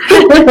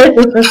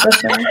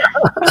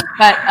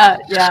 But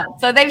yeah,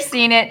 so they've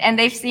seen it, and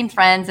they've seen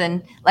Friends,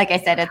 and like I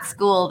said, at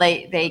school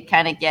they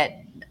kind of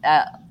get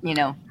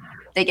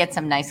they get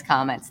some nice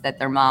comments that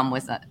their mom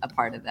was a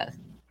part of this.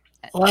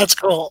 Well, that's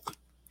cool.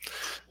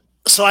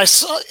 So I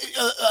saw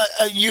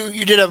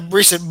you did a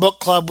recent book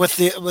club with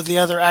the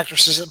other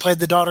actresses that played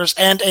the daughters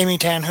and Amy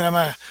Tan, who I'm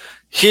a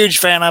huge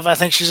fan of. I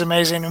think she's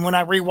amazing. And when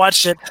I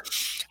rewatched it,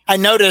 I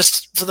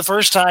noticed for the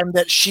first time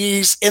that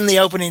she's in the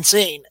opening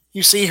scene.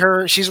 You see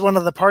her; she's one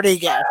of the party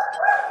guests.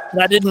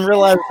 And I didn't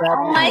realize that.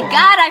 Oh my God,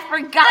 I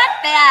forgot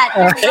that.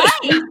 Right.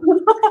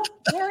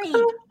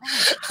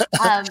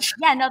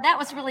 Yeah, no, that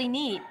was really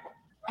neat.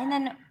 And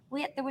then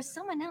there was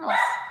someone else.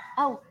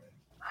 Oh.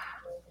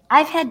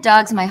 I've had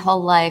dogs my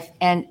whole life,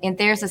 and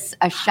there's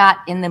a shot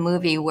in the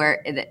movie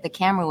where the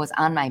camera was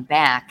on my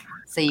back,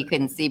 so you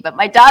couldn't see, but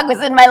my dog was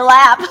in my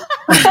lap.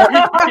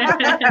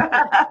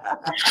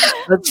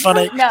 That's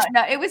funny. No,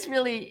 it was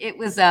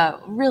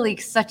really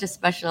such a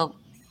special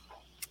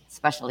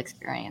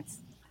experience.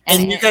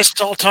 And you guys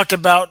all talked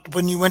about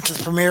when you went to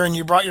the premiere and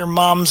you brought your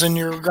moms and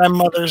your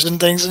grandmothers and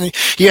things, and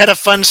you had a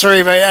fun story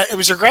about it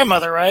was your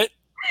grandmother, right?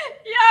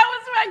 Yeah, it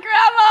was my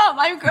grandma.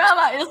 My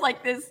grandma is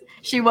like this.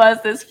 She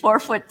was this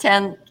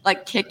 4'10",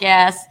 like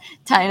kick-ass,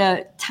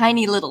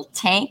 tiny little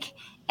tank,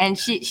 and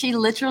she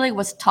literally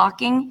was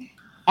talking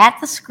at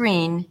the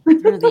screen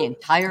through the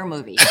entire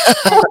movie. And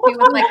she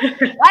was like,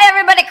 "Why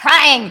everybody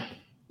crying?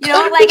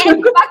 Like, hey,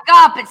 fuck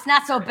up. It's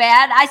not so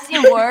bad. I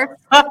seen worse."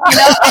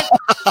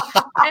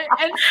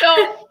 And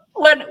so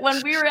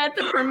when we were at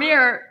the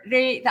premiere,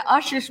 the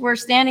ushers were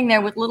standing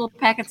there with little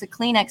packets of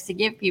Kleenex to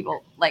give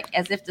people, like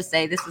as if to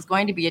say, "This is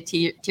going to be a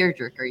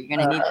tearjerker. You're going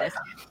to need this."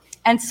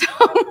 And so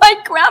my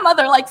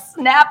grandmother like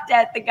snapped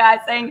at the guy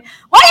saying,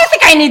 "Why do you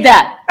think I need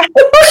that? You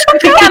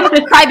think I'm a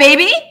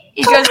crybaby?"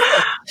 He goes,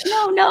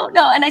 No.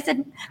 And I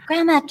said,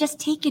 "Grandma, just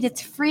take it.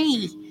 It's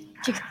free."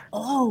 She goes,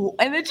 "Oh."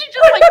 And then she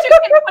just like took it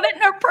and put it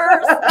in her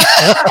purse.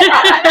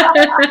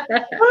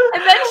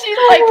 And then she's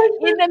like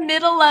in the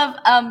middle of,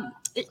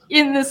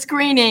 in the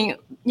screening,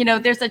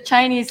 there's a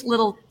Chinese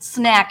little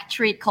snack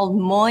treat called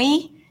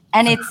moi.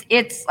 And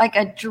it's like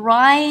a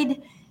dried,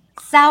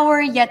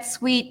 sour yet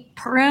sweet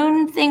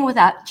prune thing with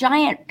a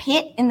giant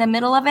pit in the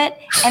middle of it,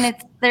 and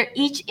they're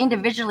each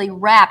individually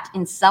wrapped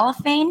in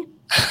cellophane.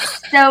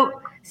 So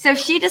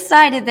she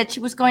decided that she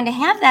was going to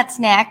have that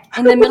snack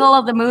in the middle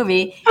of the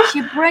movie.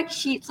 She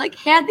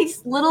had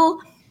these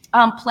little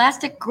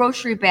plastic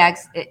grocery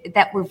bags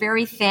that were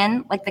very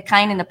thin, like the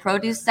kind in the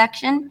produce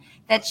section,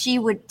 that she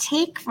would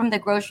take from the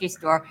grocery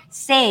store,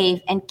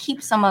 save, and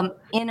keep some of them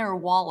in her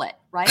wallet,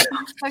 right?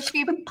 So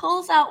she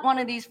pulls out one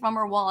of these from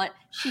her wallet,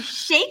 she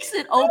shakes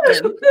it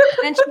open,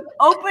 then she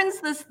opens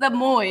the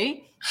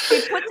moi,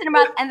 she puts it in her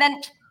mouth, and then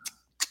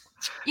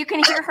you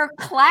can hear her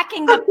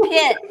clacking the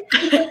pit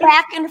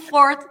back and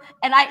forth.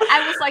 And I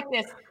was like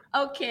this.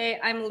 Okay,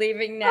 I'm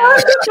leaving now.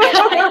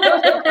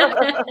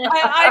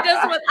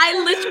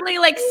 I literally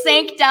like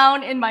sank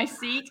down in my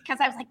seat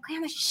because I was like,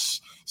 "Grandma, shh."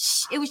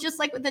 It was just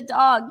like with the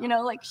dog,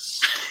 like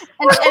shh.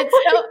 And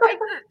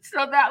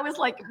so that was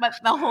like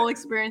the whole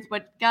experience.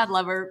 But God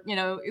love her,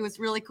 it was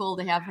really cool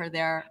to have her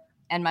there,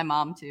 and my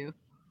mom too.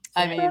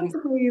 I mean, that's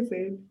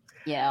amazing.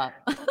 Yeah.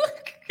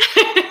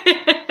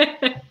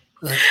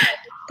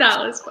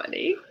 That was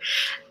funny.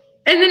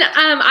 And then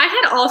I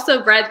had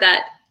also read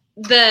that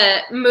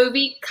the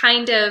movie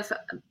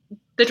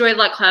The Joy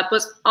Luck Club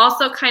was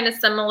also kind of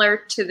similar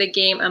to the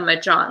game of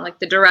Mahjong. Like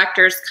the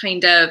directors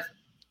kind of,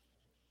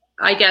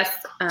 I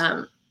guess,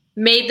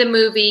 made the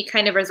movie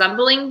kind of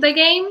resembling the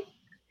game.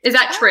 Is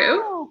that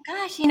true?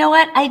 Gosh, you know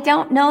what? I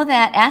don't know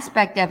that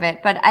aspect of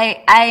it, but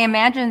I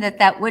imagine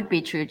that would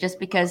be true just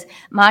because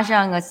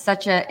Mahjong was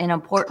such an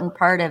important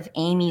part of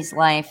Amy's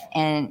life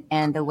and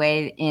the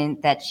way in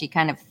that she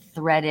kind of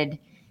threaded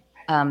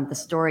the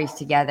stories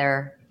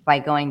together by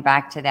going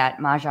back to that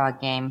Mahjong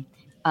game.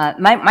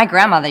 My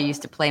grandmother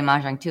used to play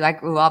Mahjong too. I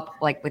grew up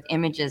like with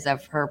images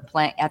of her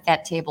playing at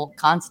that table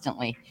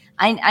constantly.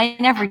 I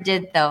never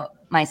did though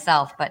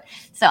myself, but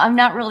so I'm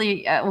not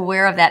really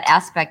aware of that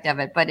aspect of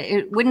it, but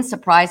it wouldn't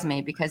surprise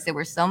me because there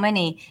were so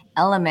many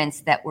elements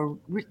that were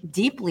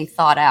deeply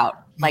thought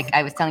out. Like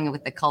I was telling you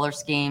with the color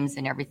schemes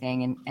and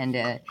everything, and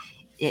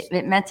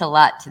it meant a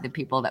lot to the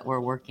people that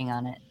were working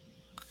on it.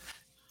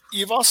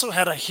 You've also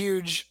had a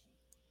huge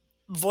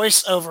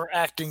voiceover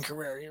acting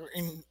career. You're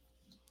in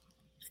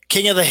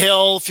King of the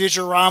Hill,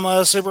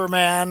 Futurama,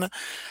 Superman.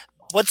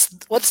 What's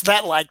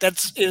that like?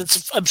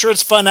 I'm sure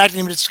it's fun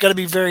acting, but it's got to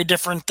be very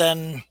different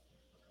than.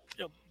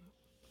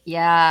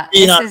 Yeah,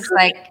 this is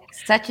like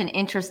such an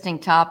interesting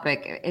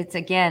topic. It's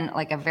again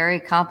like a very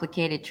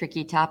complicated,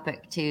 tricky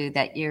topic too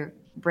that you're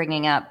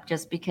bringing up.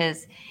 Just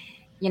because,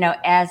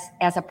 as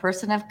a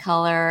person of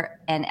color,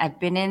 and I've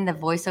been in the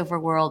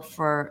voiceover world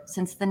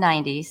since the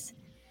 '90s.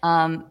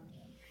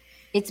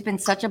 It's been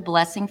such a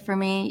blessing for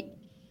me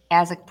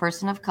as a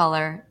person of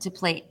color to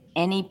play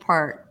any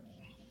part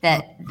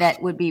that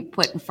would be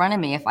put in front of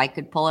me if I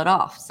could pull it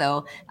off.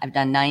 So I've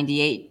done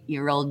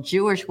 98-year-old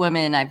Jewish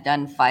women. I've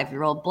done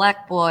 5-year-old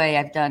Black boy.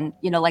 I've done,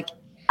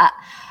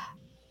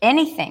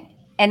 anything.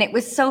 And it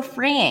was so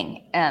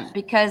freeing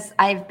because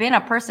I've been a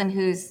person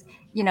who's,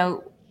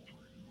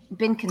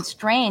 been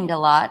constrained a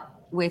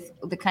lot with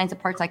the kinds of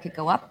parts I could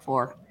go up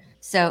for.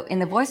 So in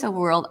the voiceover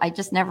world, I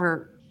just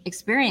never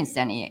experienced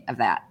any of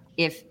that.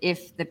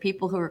 If the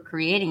people who were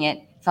creating it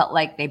felt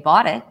like they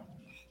bought it,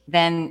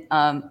 then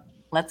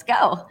let's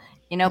go,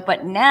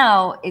 but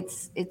now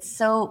it's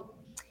so,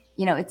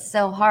 it's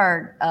so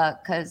hard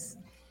because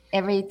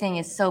everything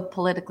is so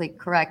politically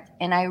correct.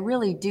 And I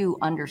really do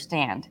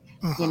understand,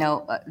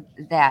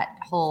 that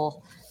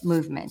whole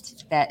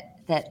movement that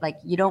like,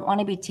 you don't want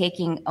to be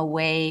taking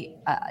away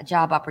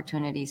job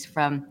opportunities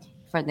from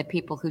the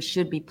people who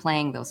should be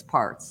playing those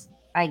parts.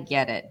 I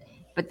get it.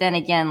 But then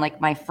again, like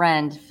my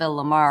friend, Phil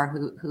Lamar,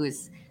 who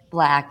is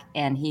Black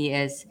and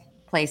he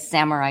plays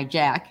Samurai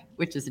Jack,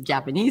 which is a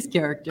Japanese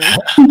character.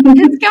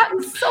 It's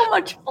gotten so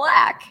much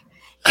flack.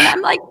 And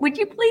I'm like, would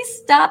you please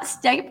stop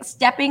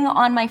stepping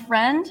on my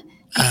friend?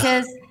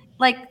 Because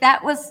like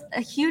that was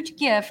a huge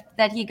gift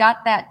that he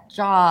got that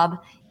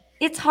job.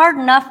 It's hard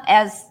enough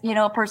as,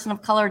 a person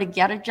of color to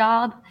get a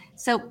job.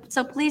 So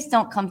please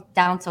don't come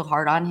down so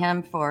hard on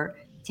him for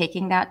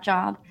taking that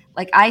job.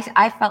 Like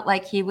I felt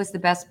like he was the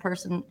best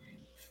person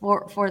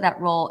for that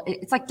role.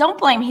 It's like, don't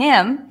blame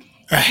him.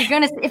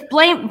 If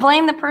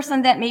blame the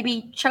person that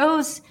maybe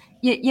chose,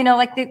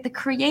 like the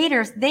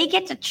creators, they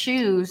get to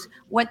choose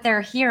what they're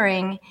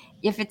hearing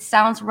if it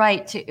sounds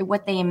right to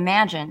what they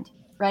imagined,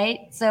 right?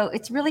 So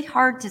it's really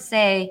hard to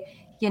say,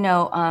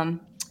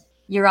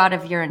 you're out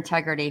of your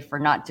integrity for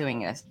not doing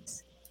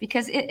this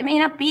because it may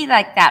not be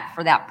like that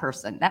for that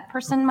person. That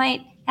person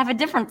might have a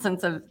different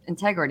sense of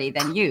integrity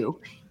than you,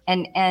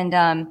 and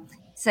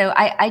so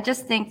I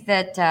just think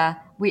that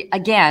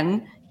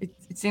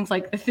it seems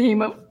like the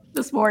theme of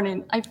this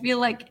morning. I feel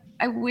like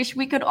I wish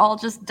we could all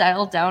just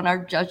dial down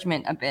our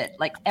judgment a bit.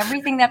 Like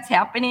everything that's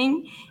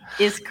happening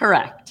is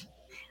correct,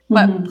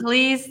 but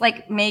please,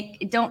 like,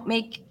 don't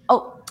make.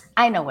 Oh,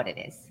 I know what it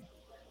is.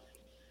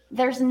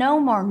 There's no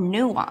more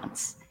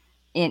nuance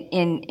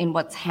in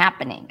what's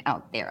happening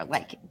out there.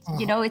 Like,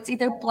 it's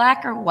either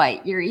black or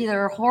white. You're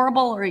either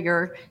horrible or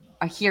you're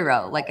a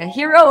hero, like a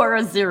hero or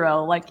a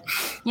zero. Like,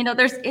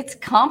 it's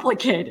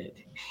complicated.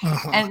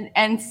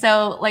 And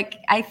so, like,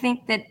 I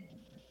think that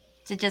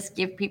to just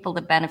give people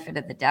the benefit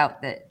of the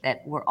doubt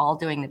that we're all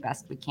doing the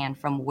best we can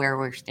from where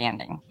we're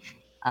standing,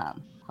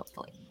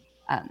 hopefully.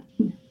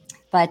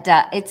 But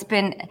it's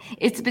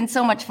been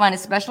so much fun,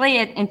 especially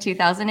in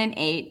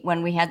 2008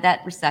 when we had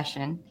that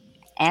recession,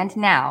 and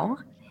now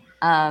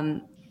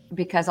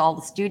because all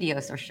the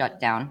studios are shut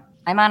down.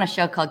 I'm on a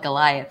show called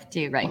Goliath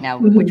too right now,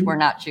 which we're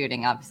not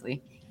shooting,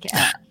 obviously.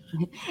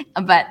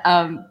 But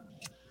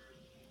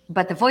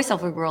the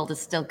voiceover world is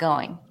still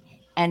going.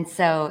 And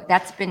so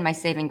that's been my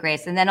saving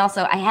grace. And then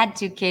also I had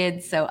 2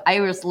 kids, so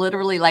I was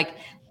literally like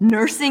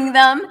nursing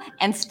them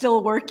and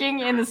still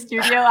working in the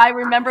studio. I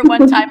remember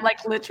one time,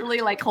 like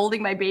literally like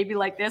holding my baby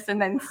like this and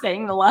then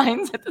saying the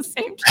lines at the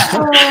same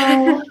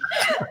time.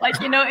 Like,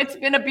 it's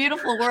been a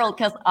beautiful world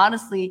because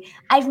honestly,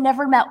 I've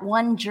never met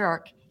one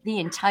jerk the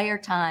entire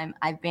time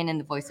I've been in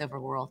the voiceover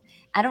world.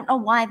 I don't know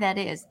why that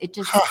is. It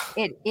just,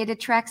 it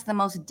attracts the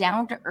most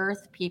down to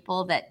earth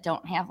people that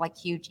don't have like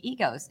huge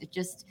egos. It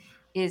just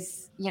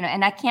is,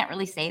 and I can't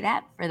really say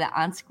that for the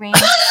on-screen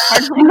part.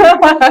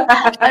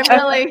 I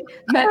really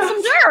met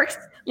some jerks,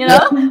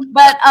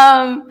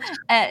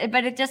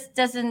 but it just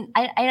doesn't.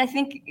 I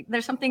think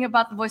there's something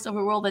about the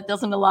voiceover world that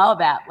doesn't allow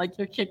that. Like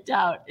you're kicked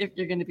out if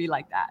you're going to be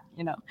like that,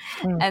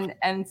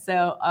 and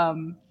so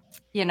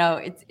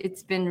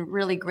it's been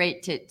really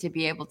great to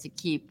be able to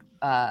keep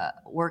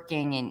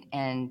working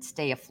and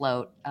stay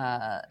afloat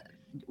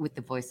with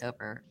the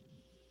voiceover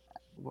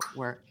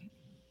work.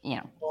 You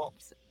know, well,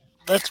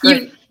 that's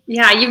great.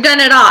 You've done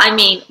it all. I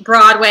mean,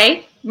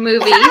 Broadway,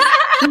 movies,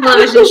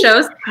 television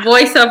shows,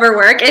 voiceover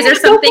work. Is there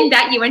something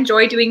that you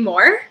enjoy doing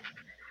more?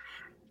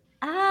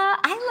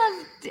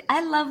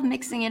 I love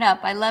mixing it up.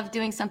 I love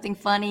doing something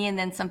funny and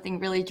then something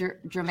really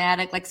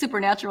dramatic, like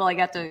Supernatural. I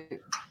got to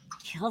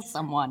kill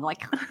someone.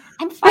 Like,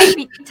 I'm 5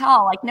 feet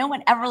tall. Like, no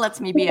one ever lets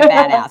me be a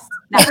badass.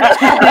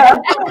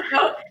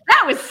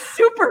 That was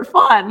super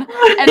fun.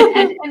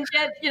 And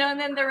yet, you know, and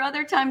then there are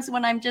other times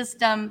when I'm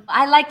just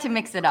I like to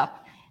mix it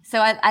up. So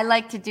I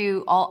like to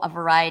do a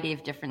variety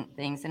of different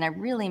things, and I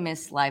really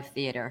miss live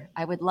theater.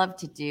 I would love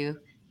to do.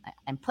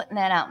 I'm putting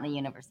that out in the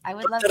universe. I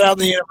would love to out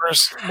in the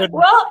universe.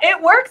 Well,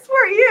 it works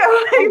for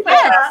you.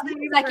 Yes,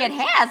 like it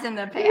has in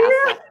the past.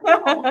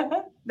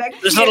 Yeah.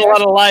 There's not a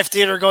lot of live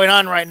theater going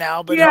on right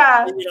now, but you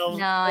know,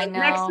 no, I know.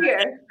 next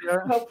year,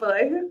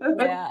 hopefully.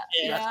 Yeah.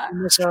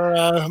 Miss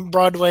our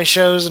Broadway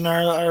shows and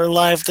our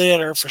live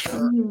theater for sure.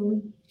 Mm-hmm.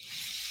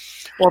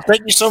 Well,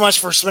 thank you so much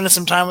for spending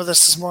some time with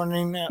us this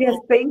morning. Yes,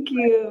 thank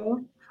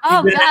you.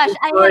 Oh gosh,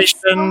 I had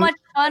so much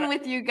fun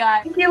with you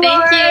guys. Thank you,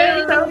 Lauren.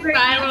 Thank you. So great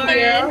Bye, to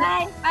meet you.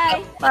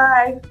 Bye.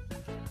 Bye.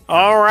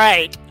 All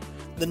right.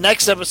 The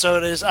next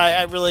episode is,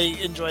 I really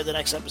enjoyed the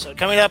next episode.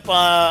 Coming up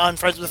on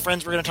Friends with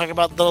Friends, we're going to talk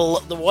about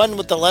the one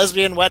with the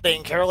lesbian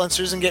wedding. Carol and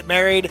Susan get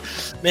married.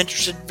 I'm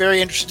very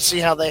interested to see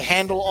how they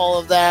handle all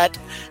of that.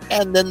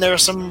 And then there are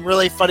some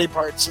really funny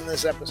parts in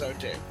this episode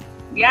too.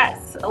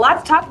 Yes, a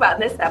lot to talk about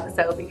in this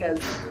episode because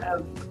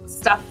of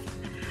stuff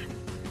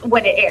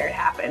when it aired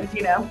happened,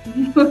 you know.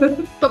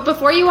 But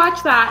before you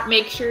watch that,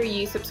 make sure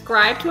you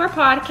subscribe to our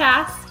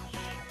podcast,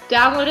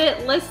 download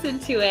it, listen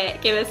to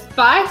it, give us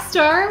 5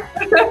 stars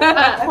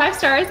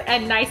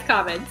and nice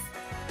comments.